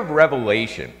book of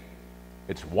Revelation,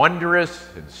 it's wondrous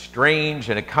and strange,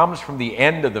 and it comes from the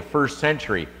end of the first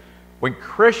century when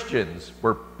Christians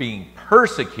were being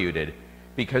persecuted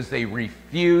because they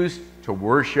refused to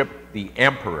worship the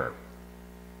emperor.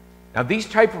 Now, these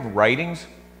type of writings,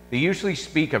 they usually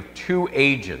speak of two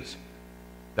ages: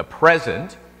 the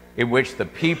present, in which the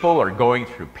people are going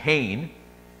through pain,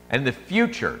 and the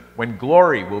future, when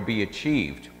glory will be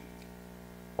achieved.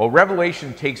 Well,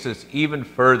 Revelation takes us even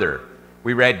further.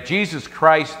 We read, Jesus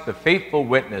Christ, the faithful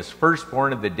witness,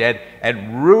 firstborn of the dead,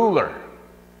 and ruler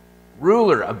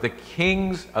of the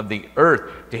kings of the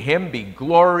earth. To him be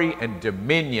glory and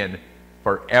dominion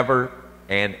forever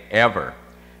and ever.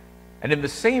 And in the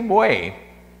same way,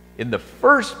 in the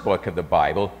first book of the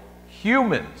Bible,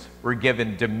 humans were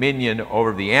given dominion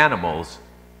over the animals.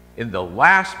 In the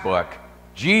last book,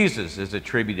 Jesus is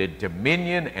attributed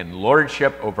dominion and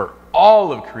lordship over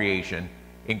all of creation,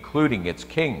 including its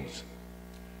kings.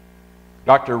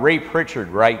 Dr. Ray Pritchard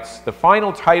writes, the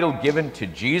final title given to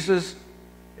Jesus,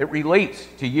 it relates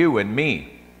to you and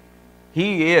me.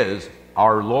 He is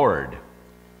our Lord.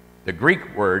 The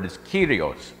Greek word is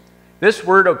Kyrios, This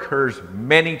word occurs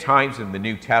many times in the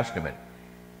New Testament,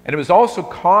 and it was also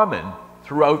common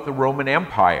throughout the Roman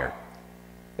Empire.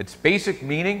 Its basic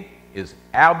meaning is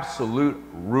absolute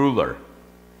ruler.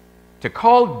 To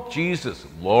call Jesus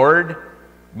Lord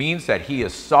means that he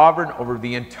is sovereign over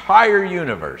the entire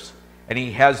universe, and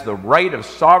he has the right of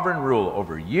sovereign rule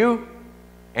over you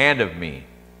and of me.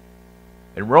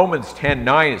 In Romans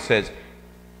 10:9 it says,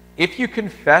 if you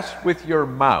confess with your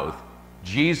mouth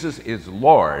Jesus is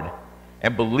Lord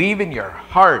and believe in your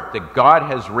heart that God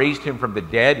has raised him from the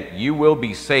dead, you will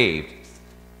be saved.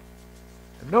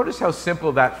 And notice how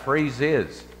simple that phrase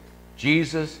is.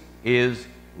 Jesus is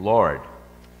Lord.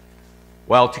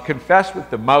 Well, to confess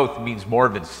with the mouth means more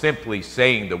than simply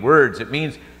saying the words. It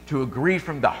means to agree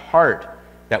from the heart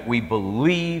that we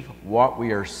believe what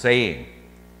we are saying.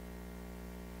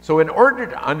 So in order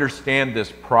to understand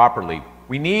this properly,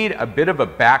 we need a bit of a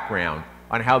background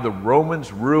on how the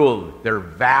Romans ruled their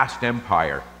vast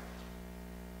empire.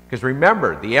 Because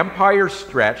remember, the empire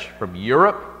stretched from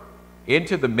Europe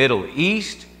into the Middle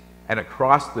East and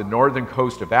across the northern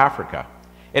coast of Africa.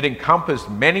 It encompassed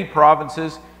many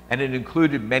provinces, and it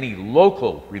included many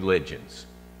local religions.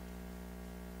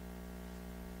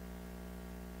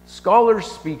 Scholars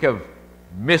speak of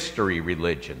mystery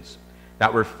religions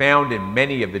that were found in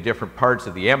many of the different parts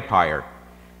of the empire,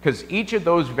 because each of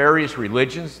those various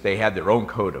religions, they had their own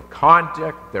code of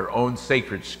conduct, their own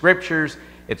sacred scriptures,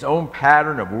 its own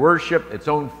pattern of worship, its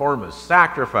own form of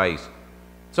sacrifice,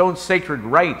 its own sacred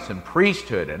rites and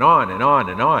priesthood, and on and on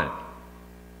and on.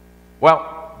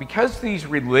 Well, because these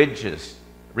religions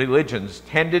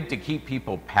tended to keep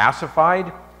people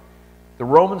pacified, the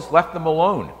Romans left them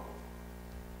alone.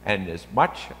 And as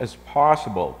much as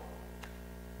possible,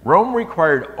 Rome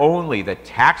required only that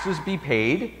taxes be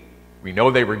paid, we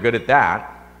know they were good at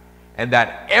that, and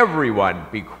that everyone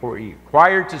be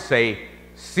required to say,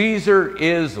 Caesar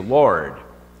is Lord.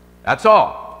 That's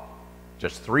all.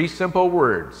 Just 3 simple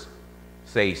words.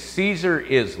 Say, Caesar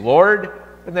is Lord,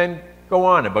 and then go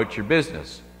on about your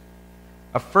business.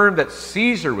 Affirm that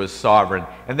Caesar was sovereign,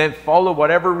 and then follow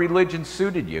whatever religion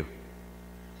suited you.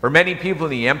 For many people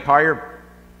in the empire,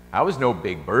 that was no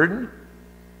big burden.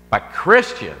 But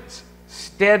Christians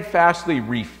steadfastly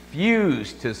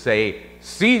refused to say,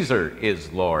 Caesar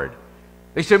is Lord.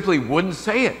 They simply wouldn't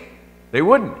say it. They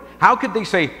wouldn't. How could they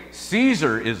say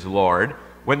Caesar is Lord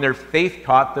when their faith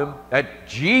taught them that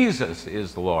Jesus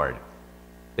is Lord?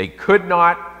 They could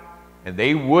not and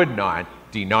they would not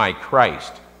deny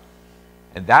Christ.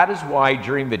 And that is why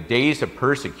during the days of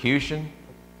persecution,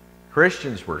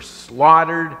 Christians were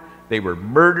slaughtered, they were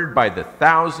murdered by the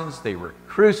thousands, they were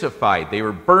crucified, they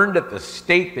were burned at the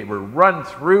stake, they were run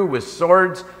through with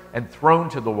swords and thrown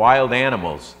to the wild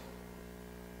animals.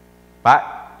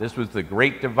 But this was the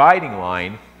great dividing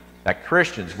line that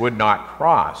Christians would not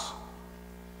cross.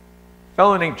 A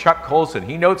fellow named Chuck Colson,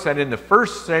 he notes that in the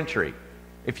 1st century,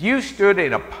 if you stood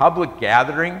in a public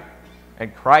gathering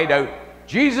and cried out,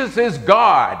 Jesus is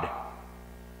God,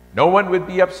 no one would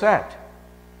be upset.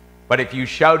 But if you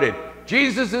shouted,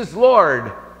 Jesus is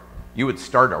Lord, you would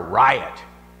start a riot.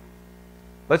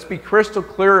 Let's be crystal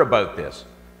clear about this.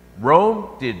 Rome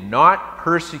did not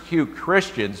persecute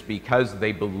Christians because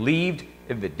they believed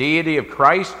in the deity of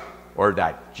Christ, or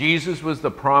that Jesus was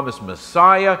the promised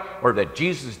Messiah, or that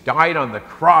Jesus died on the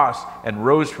cross and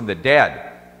rose from the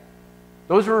dead.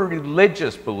 Those were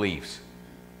religious beliefs.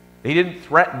 They didn't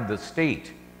threaten the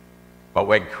state. But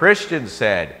when Christians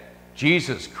said,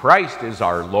 Jesus Christ is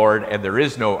our Lord and there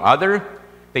is no other,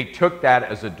 they took that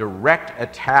as a direct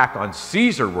attack on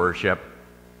Caesar worship,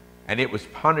 and it was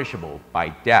punishable by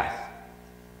death.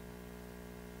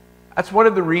 That's one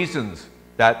of the reasons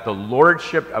that the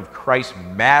lordship of Christ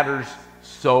matters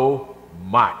so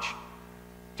much.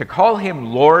 To call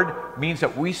him Lord means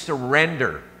that we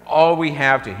surrender all we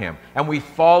have to him, and we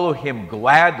follow him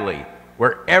gladly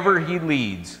wherever he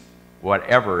leads,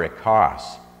 whatever it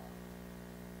costs.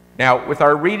 Now, with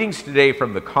our readings today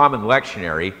from the Common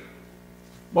Lectionary,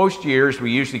 most years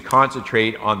we usually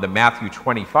concentrate on the Matthew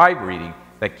 25 reading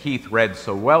that Keith read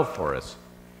so well for us.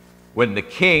 When the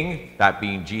king, that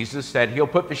being Jesus, said he'll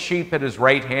put the sheep at his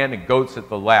right hand and goats at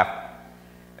the left,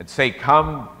 and say,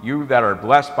 come, you that are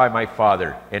blessed by my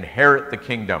Father, inherit the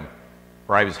kingdom.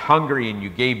 For I was hungry and you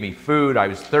gave me food. I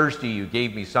was thirsty, you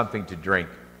gave me something to drink.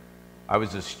 I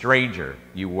was a stranger,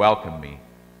 you welcomed me.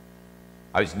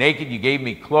 I was naked, you gave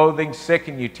me clothing, sick,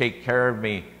 and you take care of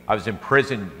me. I was in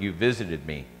prison, you visited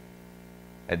me.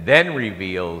 And then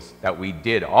reveals that we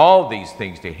did all these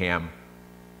things to him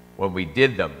when we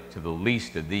did them to the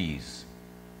least of these.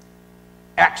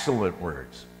 Excellent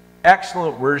words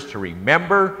to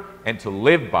remember and to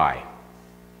live by.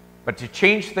 But to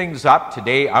change things up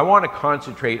today, I want to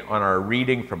concentrate on our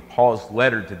reading from Paul's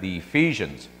letter to the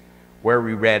Ephesians, where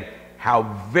we read how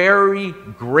very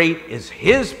great is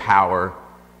his power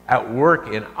at work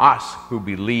in us who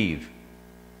believe.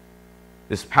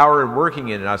 This power working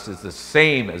in us is the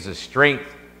same as the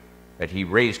strength that he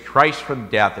raised Christ from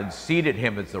death and seated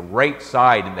him at the right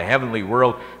side in the heavenly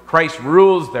world. Christ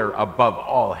rules there above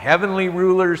all heavenly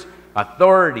rulers,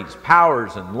 authorities,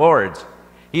 powers, and lords.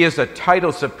 He is a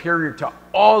title superior to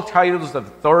all titles of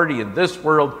authority in this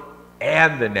world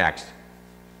and the next.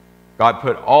 God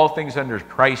put all things under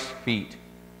Christ's feet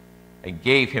and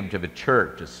gave him to the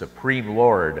church as supreme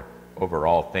Lord over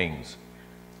all things.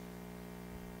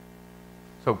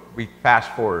 So we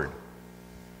fast forward.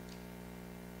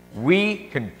 We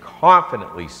can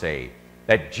confidently say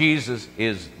that Jesus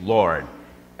is Lord.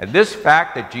 And this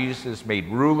fact that Jesus is made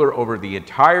ruler over the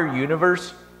entire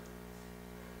universe,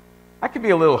 that can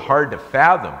be a little hard to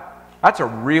fathom. That's a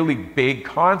really big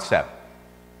concept.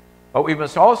 But we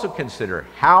must also consider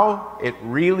how it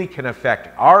really can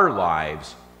affect our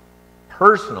lives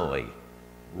personally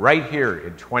right here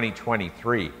in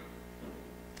 2023.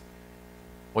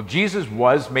 Well, Jesus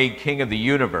was made king of the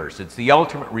universe. It's the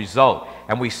ultimate result,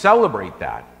 and we celebrate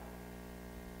that.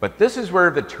 But this is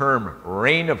where the term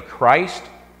reign of Christ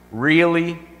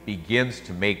really begins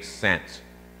to make sense.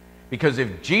 Because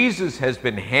if Jesus has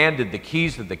been handed the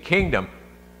keys of the kingdom,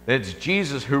 then it's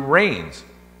Jesus who reigns.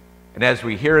 And as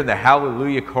we hear in the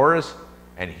Hallelujah chorus,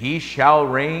 and he shall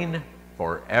reign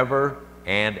forever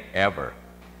and ever.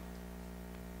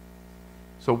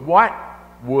 So what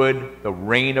would the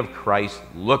reign of Christ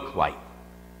look like?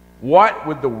 What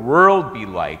would the world be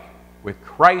like with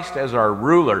Christ as our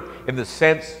ruler, in the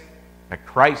sense that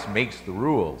Christ makes the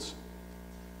rules?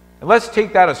 And let's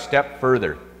take that a step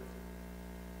further.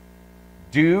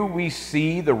 Do we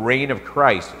see the reign of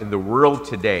Christ in the world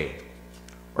today?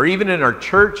 Or even in our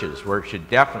churches, where it should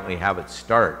definitely have its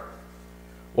start?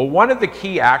 Well, one of the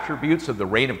key attributes of the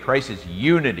reign of Christ is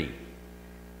unity.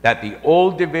 That the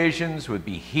old divisions would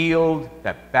be healed,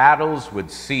 that battles would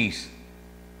cease.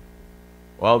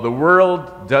 Well, the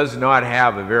world does not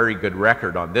have a very good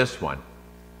record on this one.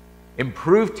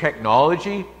 Improved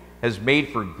technology has made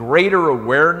for greater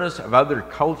awareness of other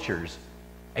cultures,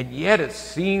 and yet it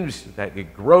seems that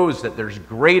it grows, that there's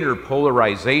greater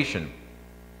polarization.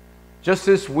 Just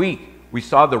this week, we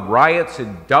saw the riots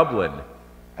in Dublin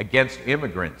against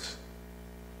immigrants.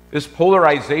 This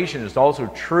polarization is also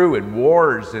true in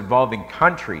wars involving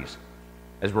countries,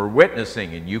 as we're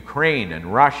witnessing in Ukraine and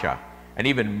Russia, and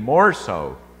even more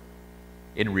so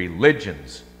in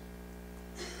religions.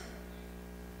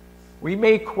 We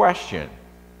may question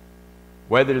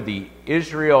whether the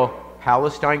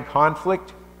Israel-Palestine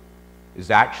conflict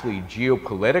is actually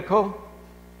geopolitical,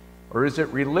 or is it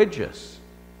religious?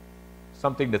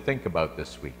 Something to think about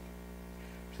this week.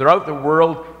 Throughout the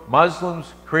world,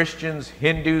 Muslims, Christians,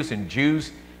 Hindus, and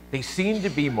Jews, they seem to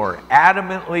be more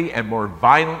adamantly and more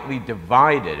violently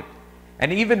divided.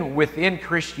 And even within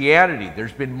Christianity,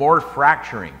 there's been more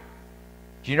fracturing.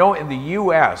 Do you know, in the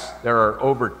U.S., there are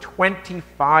over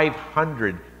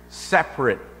 2,500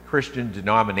 separate Christian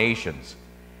denominations.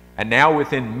 And now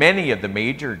within many of the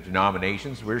major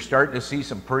denominations, we're starting to see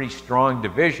some pretty strong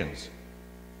divisions.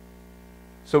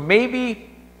 So maybe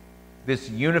this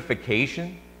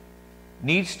unification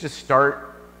needs to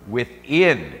start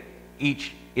within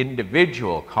each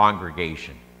individual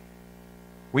congregation.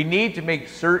 We need to make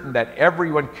certain that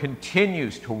everyone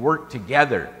continues to work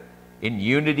together in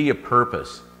unity of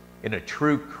purpose, in a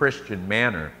true Christian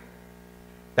manner.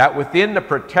 That within the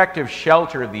protective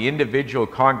shelter of the individual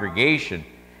congregation,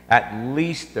 at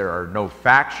least there are no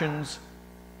factions,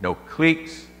 no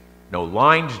cliques, no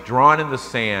lines drawn in the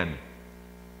sand.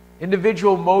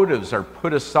 Individual motives are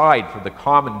put aside for the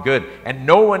common good, and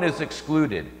no one is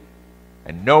excluded,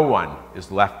 and no one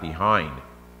is left behind.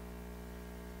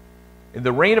 In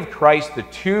the reign of Christ, the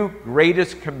two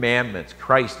greatest commandments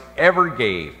Christ ever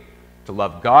gave, to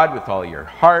love God with all your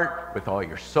heart, with all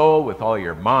your soul, with all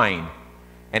your mind,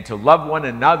 and to love one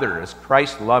another as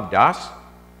Christ loved us,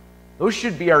 those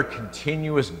should be our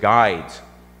continuous guides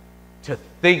to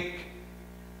think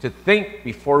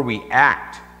before we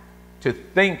act, to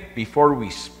think before we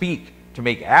speak, to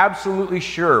make absolutely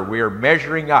sure we are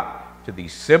measuring up to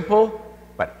these simple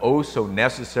but oh so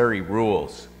necessary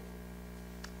rules.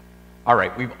 All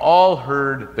right, we've all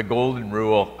heard the golden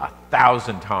rule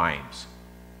 1,000 times.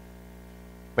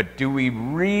 But do we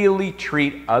really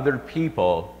treat other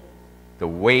people the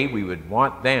way we would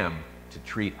want them to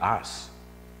treat us?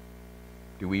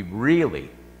 Do we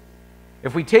really?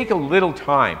 If we take a little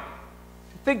time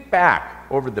to think back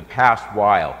over the past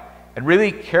while, and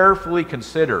really carefully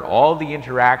consider all the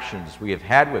interactions we have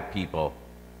had with people,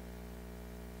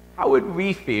 how would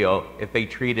we feel if they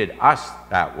treated us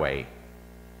that way?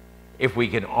 If we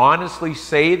can honestly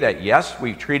say that, yes,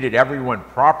 we've treated everyone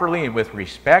properly and with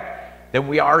respect, then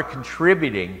we are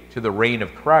contributing to the reign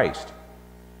of Christ.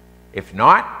 If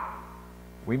not,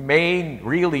 we may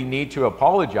really need to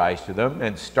apologize to them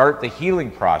and start the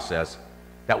healing process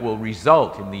that will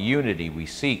result in the unity we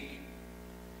seek.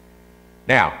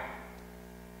 Now,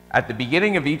 at the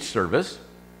beginning of each service,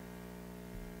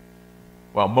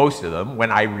 well, most of them, when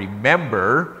I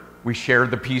remember, we share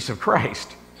the peace of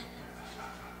Christ.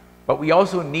 But we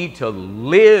also need to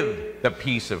live the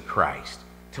peace of Christ,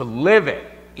 to live it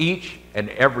each and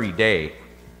every day.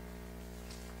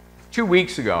 2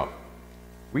 weeks ago,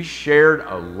 we shared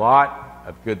a lot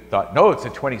of good thoughts. No, it's the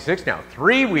 26th now.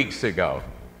 3 weeks ago,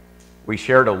 we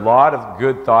shared a lot of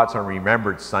good thoughts on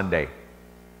Remembrance Sunday.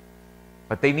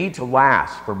 But they need to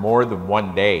last for more than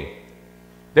one day.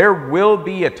 There will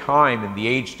be a time in the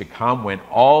age to come when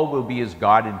all will be as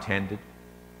God intended,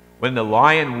 when the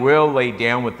lion will lay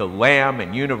down with the lamb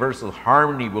and universal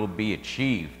harmony will be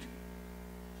achieved.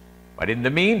 But in the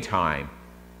meantime,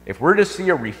 if we're to see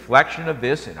a reflection of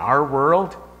this in our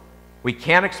world, we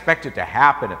can't expect it to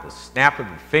happen at the snap of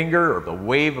a finger or the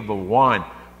wave of a wand.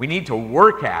 We need to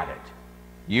work at it,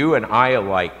 you and I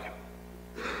alike.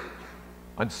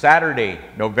 On Saturday,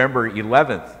 November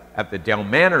 11th, at the Del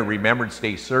Manor Remembrance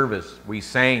Day service, we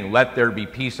sang, "Let There Be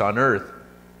Peace on Earth,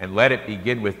 and Let It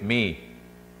Begin With Me."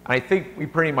 And I think we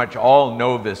pretty much all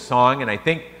know this song, and I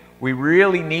think we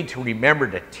really need to remember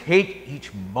to take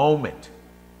each moment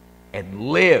and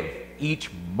live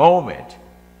each moment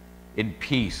in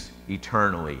peace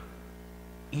eternally.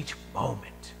 Each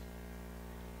moment.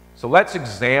 So let's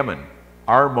examine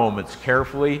our moments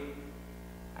carefully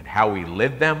and how we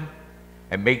live them,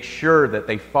 and make sure that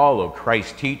they follow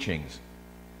Christ's teachings.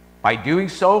 By doing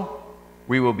so,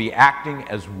 we will be acting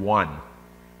as one,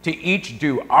 to each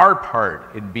do our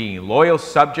part in being loyal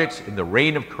subjects in the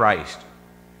reign of Christ.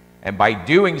 And by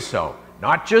doing so,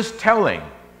 not just telling,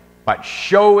 but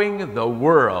showing the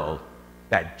world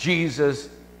that Jesus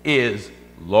is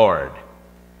Lord,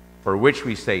 for which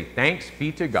we say thanks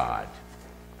be to God.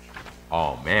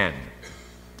 Amen.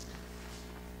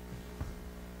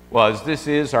 Well, as this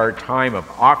is our time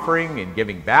of offering and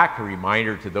giving back, a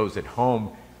reminder to those at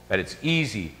home that it's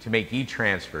easy to make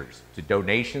e-transfers to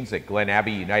donations at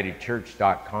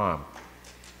glenabbeyunitedchurch.com.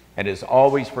 And as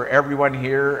always, for everyone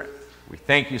here, we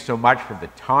thank you so much for the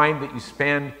time that you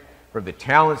spend, for the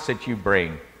talents that you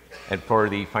bring, and for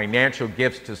the financial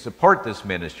gifts to support this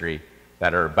ministry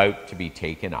that are about to be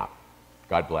taken up.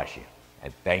 God bless you,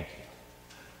 and thank you.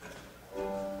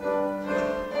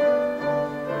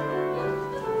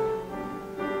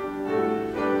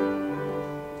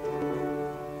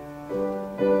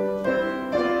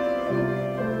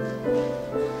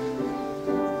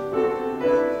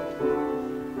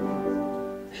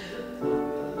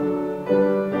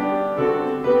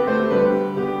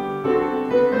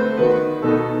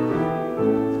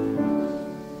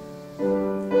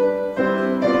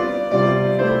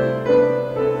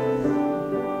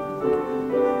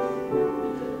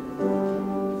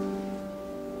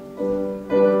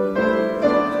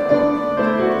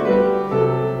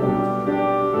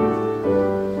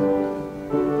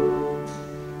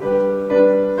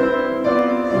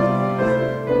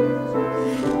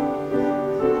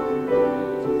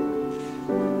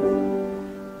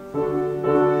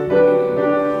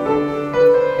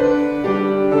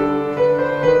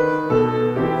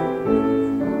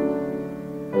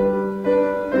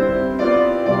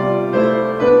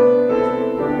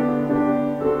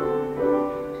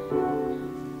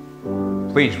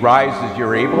 Please rise as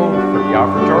you're able for the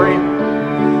offertory.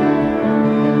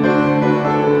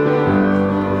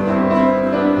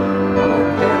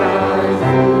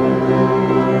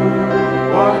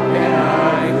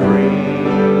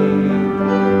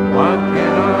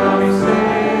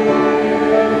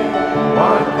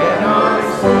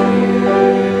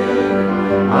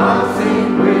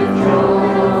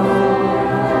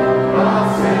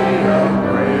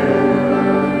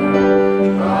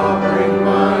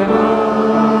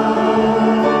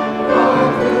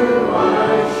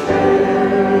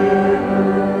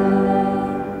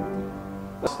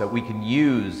 That we can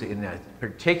use in a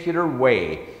particular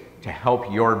way to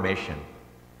help your mission.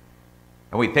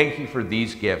 And we thank you for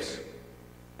these gifts,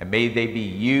 and may they be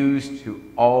used to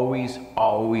always,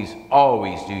 always,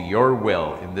 always do your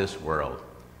will in this world.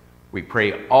 We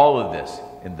pray all of this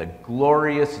in the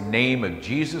glorious name of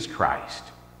Jesus Christ.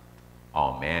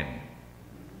 Amen.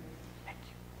 Thank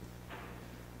you.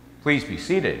 Please be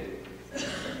seated.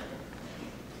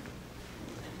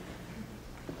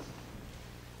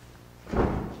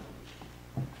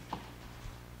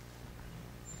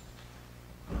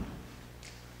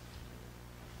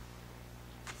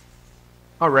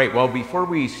 All right, well, before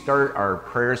we start our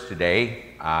prayers today,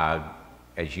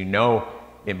 as you know,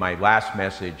 in my last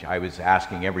message, I was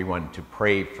asking everyone to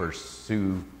pray for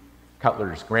Sue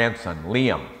Cutler's grandson,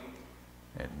 Liam.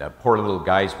 And the poor little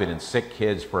guy's been in sick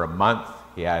kids for a month.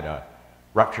 He had a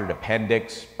ruptured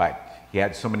appendix, but he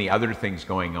had so many other things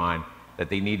going on that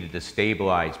they needed to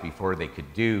stabilize before they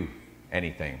could do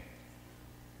anything.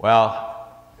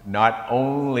 Well, not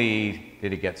only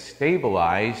did it get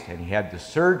stabilized and he had the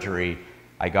surgery,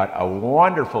 I got a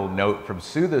wonderful note from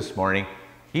Sue this morning.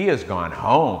 He has gone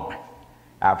home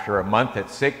after a month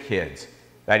at sick kids,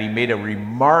 that he made a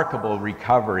remarkable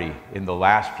recovery in the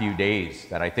last few days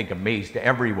that I think amazed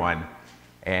everyone,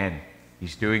 and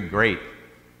he's doing great.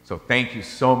 So thank you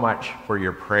so much for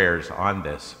your prayers on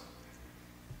this.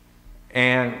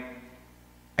 And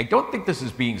I don't think this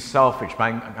is being selfish, but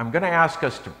I'm going to ask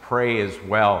us to pray as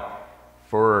well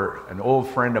for an old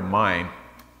friend of mine.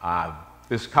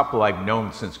 This couple I've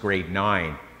known since grade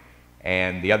 9,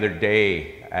 and the other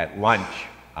day at lunch,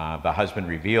 the husband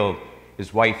revealed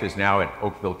his wife is now at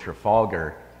Oakville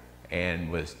Trafalgar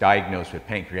and was diagnosed with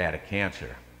pancreatic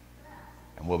cancer.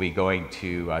 And we'll be going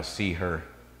to see her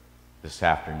this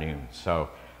afternoon. So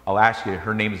I'll ask you,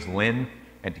 her name is Lynn,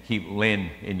 and to keep Lynn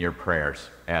in your prayers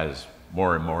as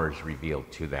more and more is revealed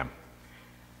to them.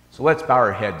 So let's bow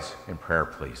our heads in prayer,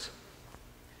 please.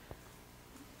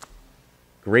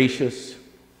 Gracious,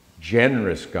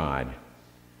 generous God,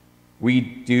 we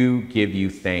do give you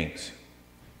thanks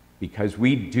because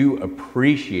we do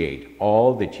appreciate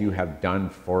all that you have done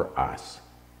for us.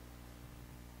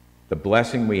 The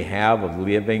blessing we have of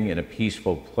living in a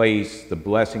peaceful place, the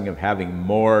blessing of having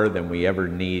more than we ever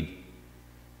need,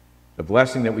 the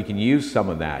blessing that we can use some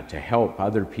of that to help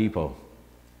other people.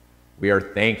 We are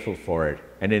thankful for it.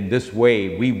 And in this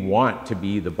way, we want to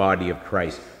be the body of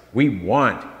Christ. We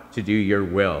want to do your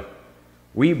will.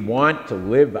 We want to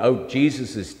live out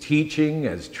Jesus' teaching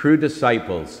as true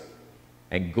disciples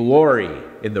and glory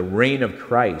in the reign of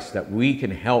Christ, that we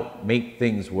can help make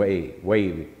things way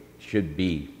it should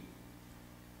be.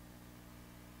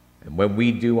 And when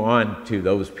we do on to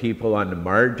those people on the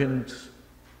margins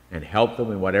and help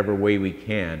them in whatever way we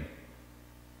can,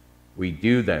 we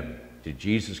do them to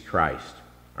Jesus Christ,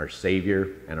 our Savior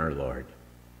and our Lord.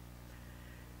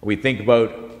 We think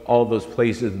about all those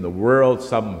places in the world,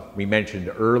 some we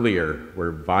mentioned earlier,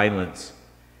 where violence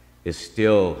is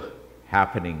still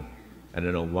happening at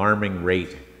an alarming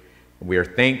rate. We are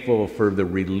thankful for the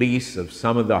release of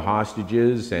some of the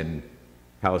hostages and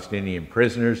Palestinian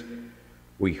prisoners.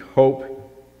 We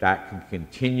hope that can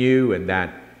continue and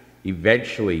that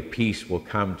eventually peace will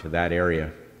come to that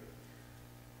area.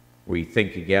 We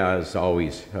think, again, as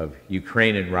always, of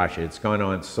Ukraine and Russia. It's gone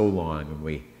on so long, and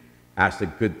we ask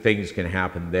that good things can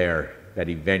happen there, that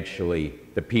eventually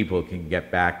the people can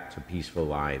get back to peaceful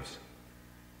lives.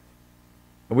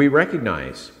 And we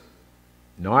recognize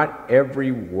not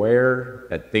everywhere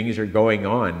that things are going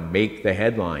on make the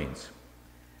headlines.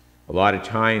 A lot of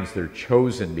times they're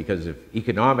chosen because of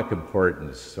economic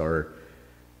importance or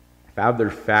other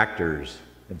factors,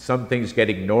 and some things get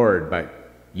ignored, but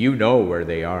you know where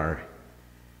they are,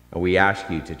 and we ask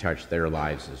you to touch their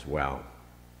lives as well.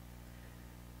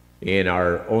 In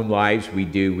our own lives, we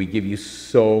give you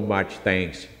so much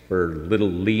thanks for little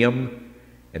Liam,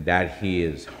 and that he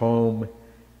is home,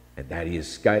 and that he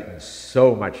has gotten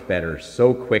so much better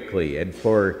so quickly, and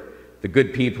for the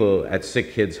good people at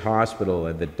Sick Kids Hospital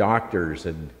and the doctors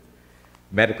and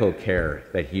medical care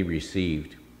that he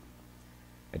received.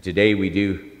 And today we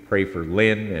do pray for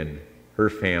Lynn and her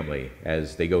family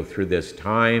as they go through this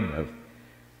time of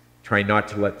trying not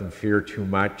to let them fear too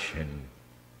much, and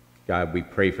God, we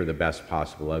pray for the best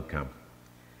possible outcome.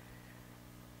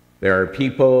 There are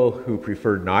people who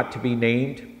prefer not to be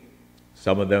named.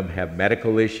 Some of them have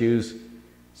medical issues.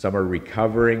 Some are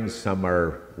recovering. Some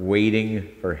are waiting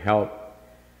for help.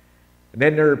 And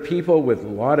then there are people with a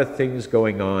lot of things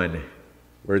going on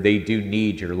where they do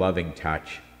need your loving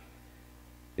touch.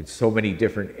 In so many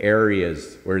different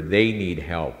areas where they need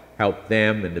help. Help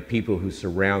them and the people who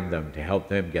surround them to help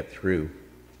them get through.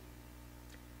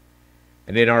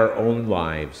 And in our own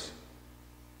lives,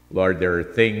 Lord, there are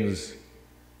things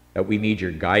that we need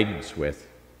your guidance with.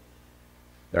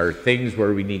 There are things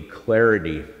where we need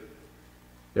clarity.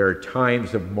 There are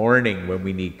times of mourning when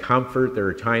we need comfort. There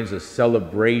are times of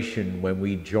celebration when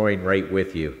we join right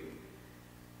with you.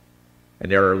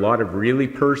 And there are a lot of really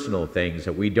personal things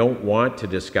that we don't want to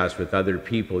discuss with other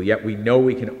people, yet we know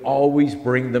we can always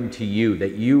bring them to you,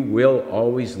 that you will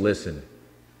always listen.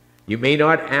 You may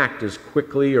not act as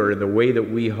quickly or in the way that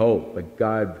we hope, but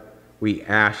God, we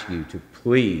ask you to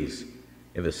please,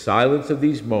 in the silence of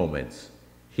these moments,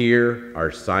 hear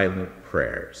our silent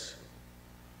prayers.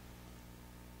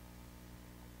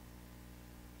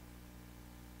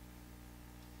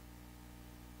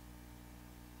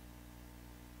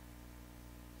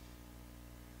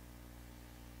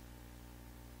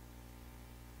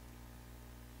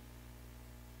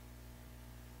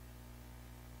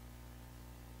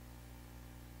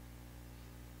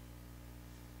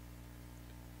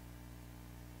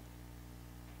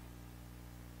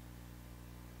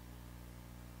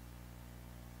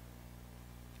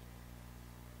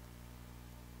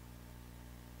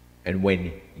 And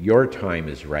when your time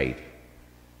is right,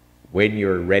 when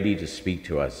you're ready to speak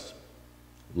to us,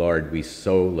 Lord, we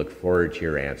so look forward to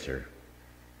your answer.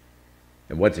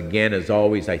 And once again, as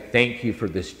always, I thank you for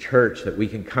this church, that we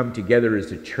can come together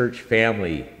as a church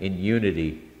family in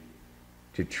unity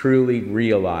to truly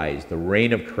realize the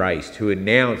reign of Christ, to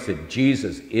announce that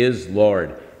Jesus is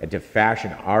Lord, and to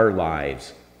fashion our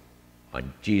lives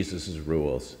on Jesus'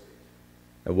 rules.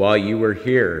 And while you were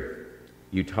here,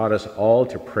 you taught us all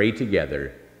to pray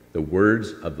together the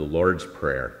words of the Lord's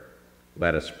Prayer.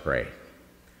 Let us pray.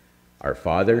 Our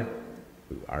Father,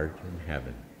 who art in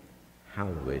heaven,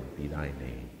 hallowed be thy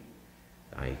name.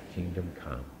 Thy kingdom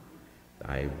come,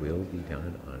 thy will be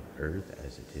done on earth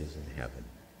as it is in heaven.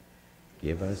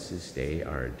 Give us this day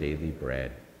our daily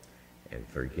bread, and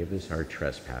forgive us our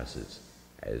trespasses,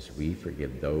 as we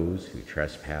forgive those who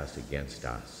trespass against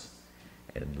us.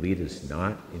 And lead us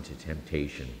not into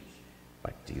temptation,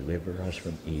 but deliver us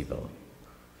from evil.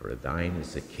 For thine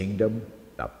is the kingdom,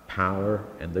 the power,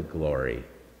 and the glory,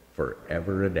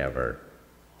 forever and ever.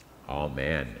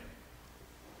 Amen.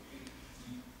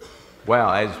 Well,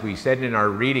 as we said in our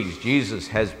readings, Jesus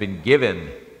has been given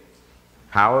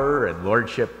power and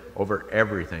lordship over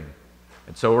everything.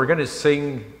 And so we're going to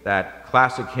sing that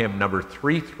classic hymn, number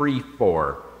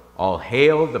 334, All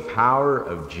Hail the Power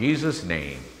of Jesus'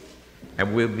 Name.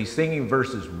 And we'll be singing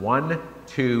verses 1,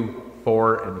 2,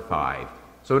 4, and 5.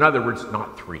 So in other words,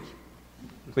 not 3.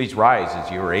 Please rise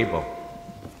as you are able.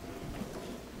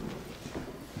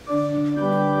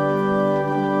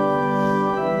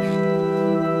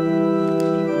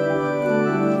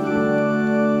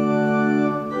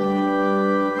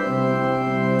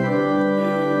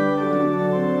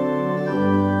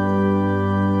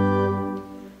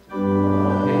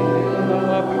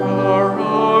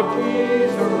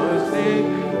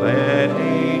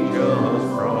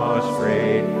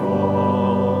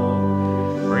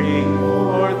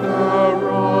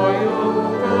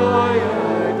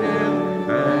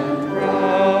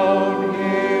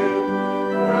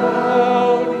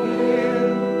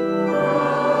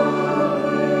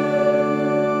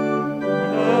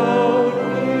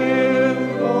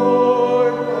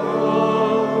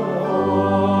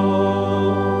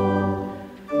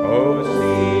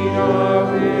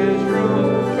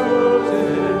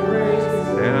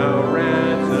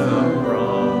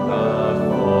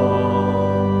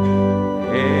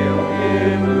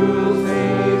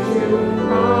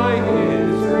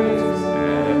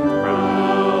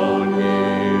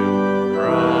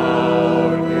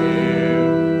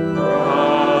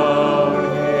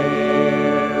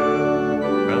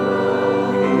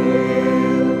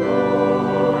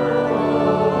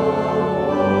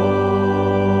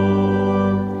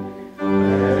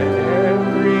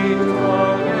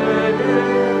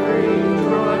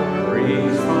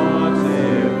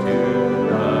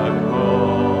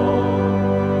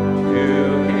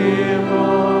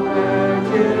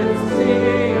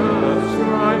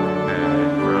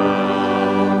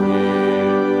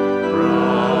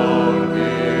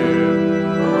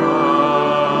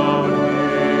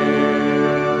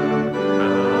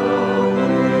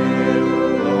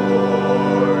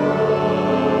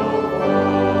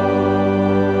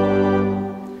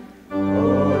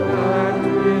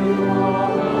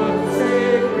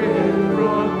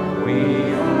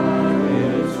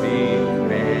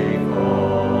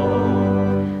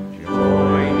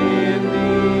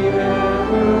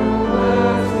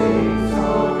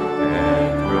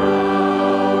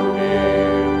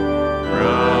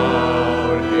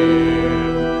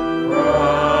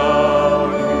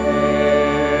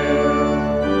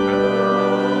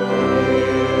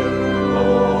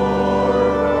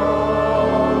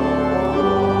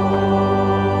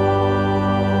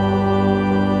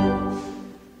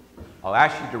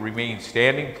 Remain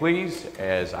standing, please,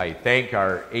 as I thank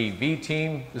our AV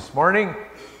team this morning,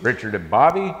 Richard and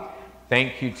Bobby.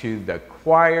 Thank you to the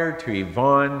choir, to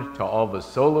Yvonne, to all the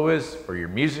soloists for your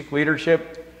music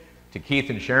leadership, to Keith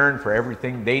and Sharon for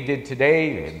everything they did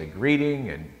today, and the greeting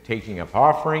and taking up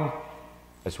offering,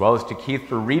 as well as to Keith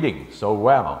for reading so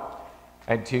well.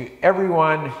 And to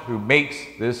everyone who makes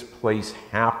this place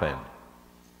happen,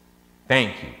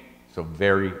 thank you so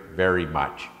very, very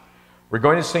much. We're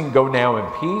going to sing Go Now in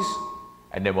Peace,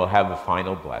 and then we'll have the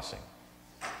final blessing.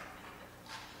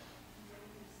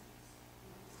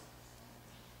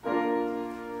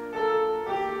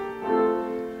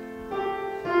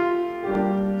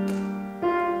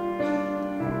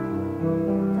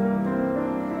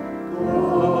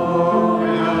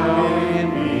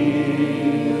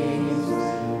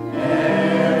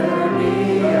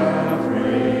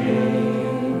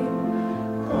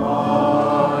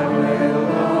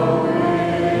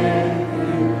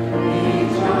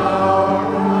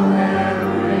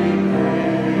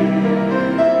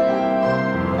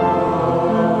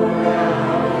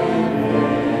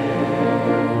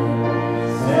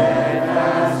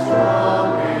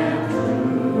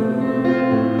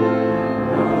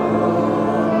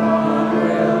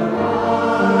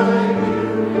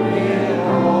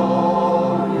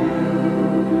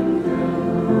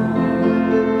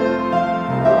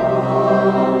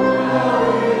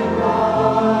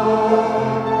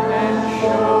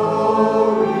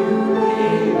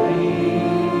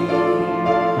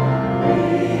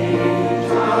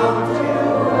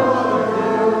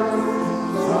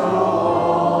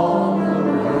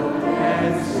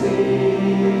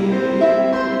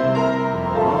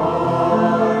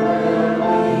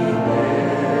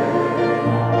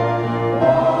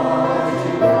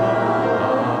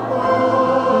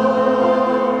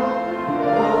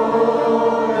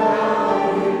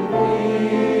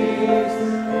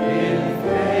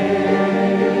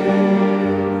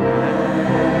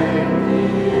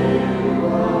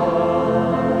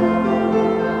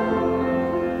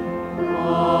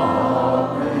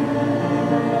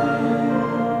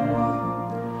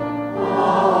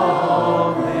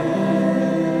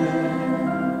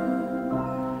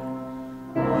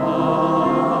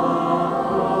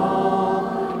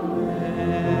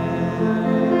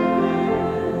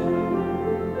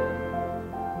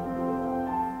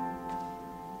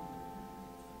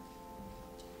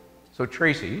 So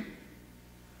Tracy,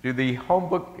 do the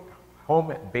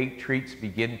home-baked treats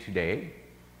begin today?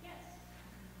 Yes.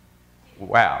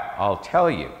 Well, I'll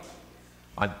tell you.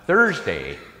 On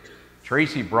Thursday,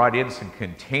 Tracy brought in some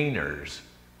containers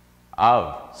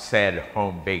of said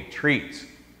home-baked treats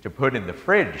to put in the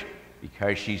fridge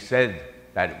because she said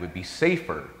that it would be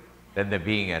safer than them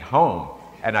being at home.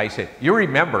 And I said, you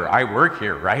remember, I work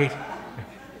here, right?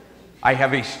 I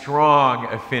have a strong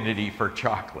affinity for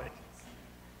chocolate.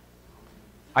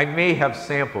 I may have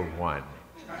sampled one.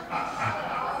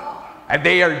 And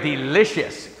they are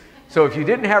delicious. So if you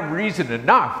didn't have reason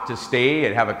enough to stay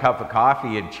and have a cup of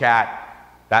coffee and chat,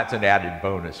 that's an added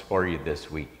bonus for you this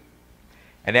week.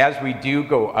 And as we do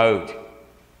go out,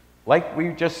 like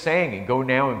we just sang and Go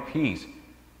Now in Peace,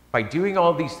 by doing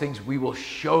all these things, we will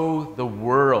show the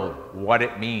world what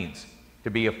it means to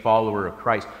be a follower of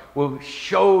Christ. We'll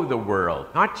show the world,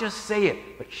 not just say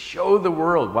it, but show the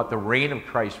world what the reign of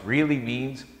Christ really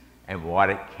means and what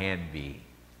it can be.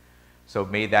 So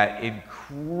may that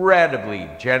incredibly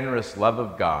generous love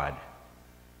of God,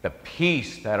 the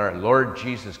peace that our Lord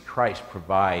Jesus Christ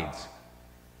provides,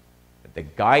 the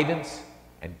guidance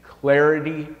and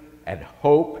clarity and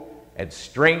hope and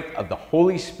strength of the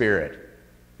Holy Spirit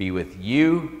be with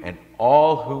you and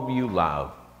all whom you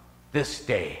love this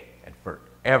day and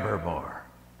forevermore.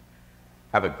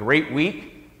 Have a great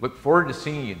week. Look forward to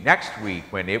seeing you next week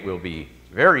when it will be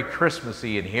very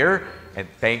Christmassy in here. And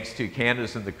thanks to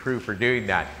Candace and the crew for doing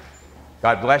that.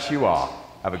 God bless you all.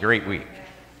 Have a great week.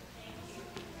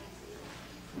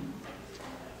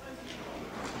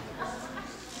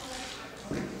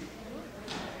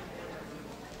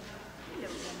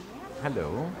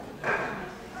 Hello.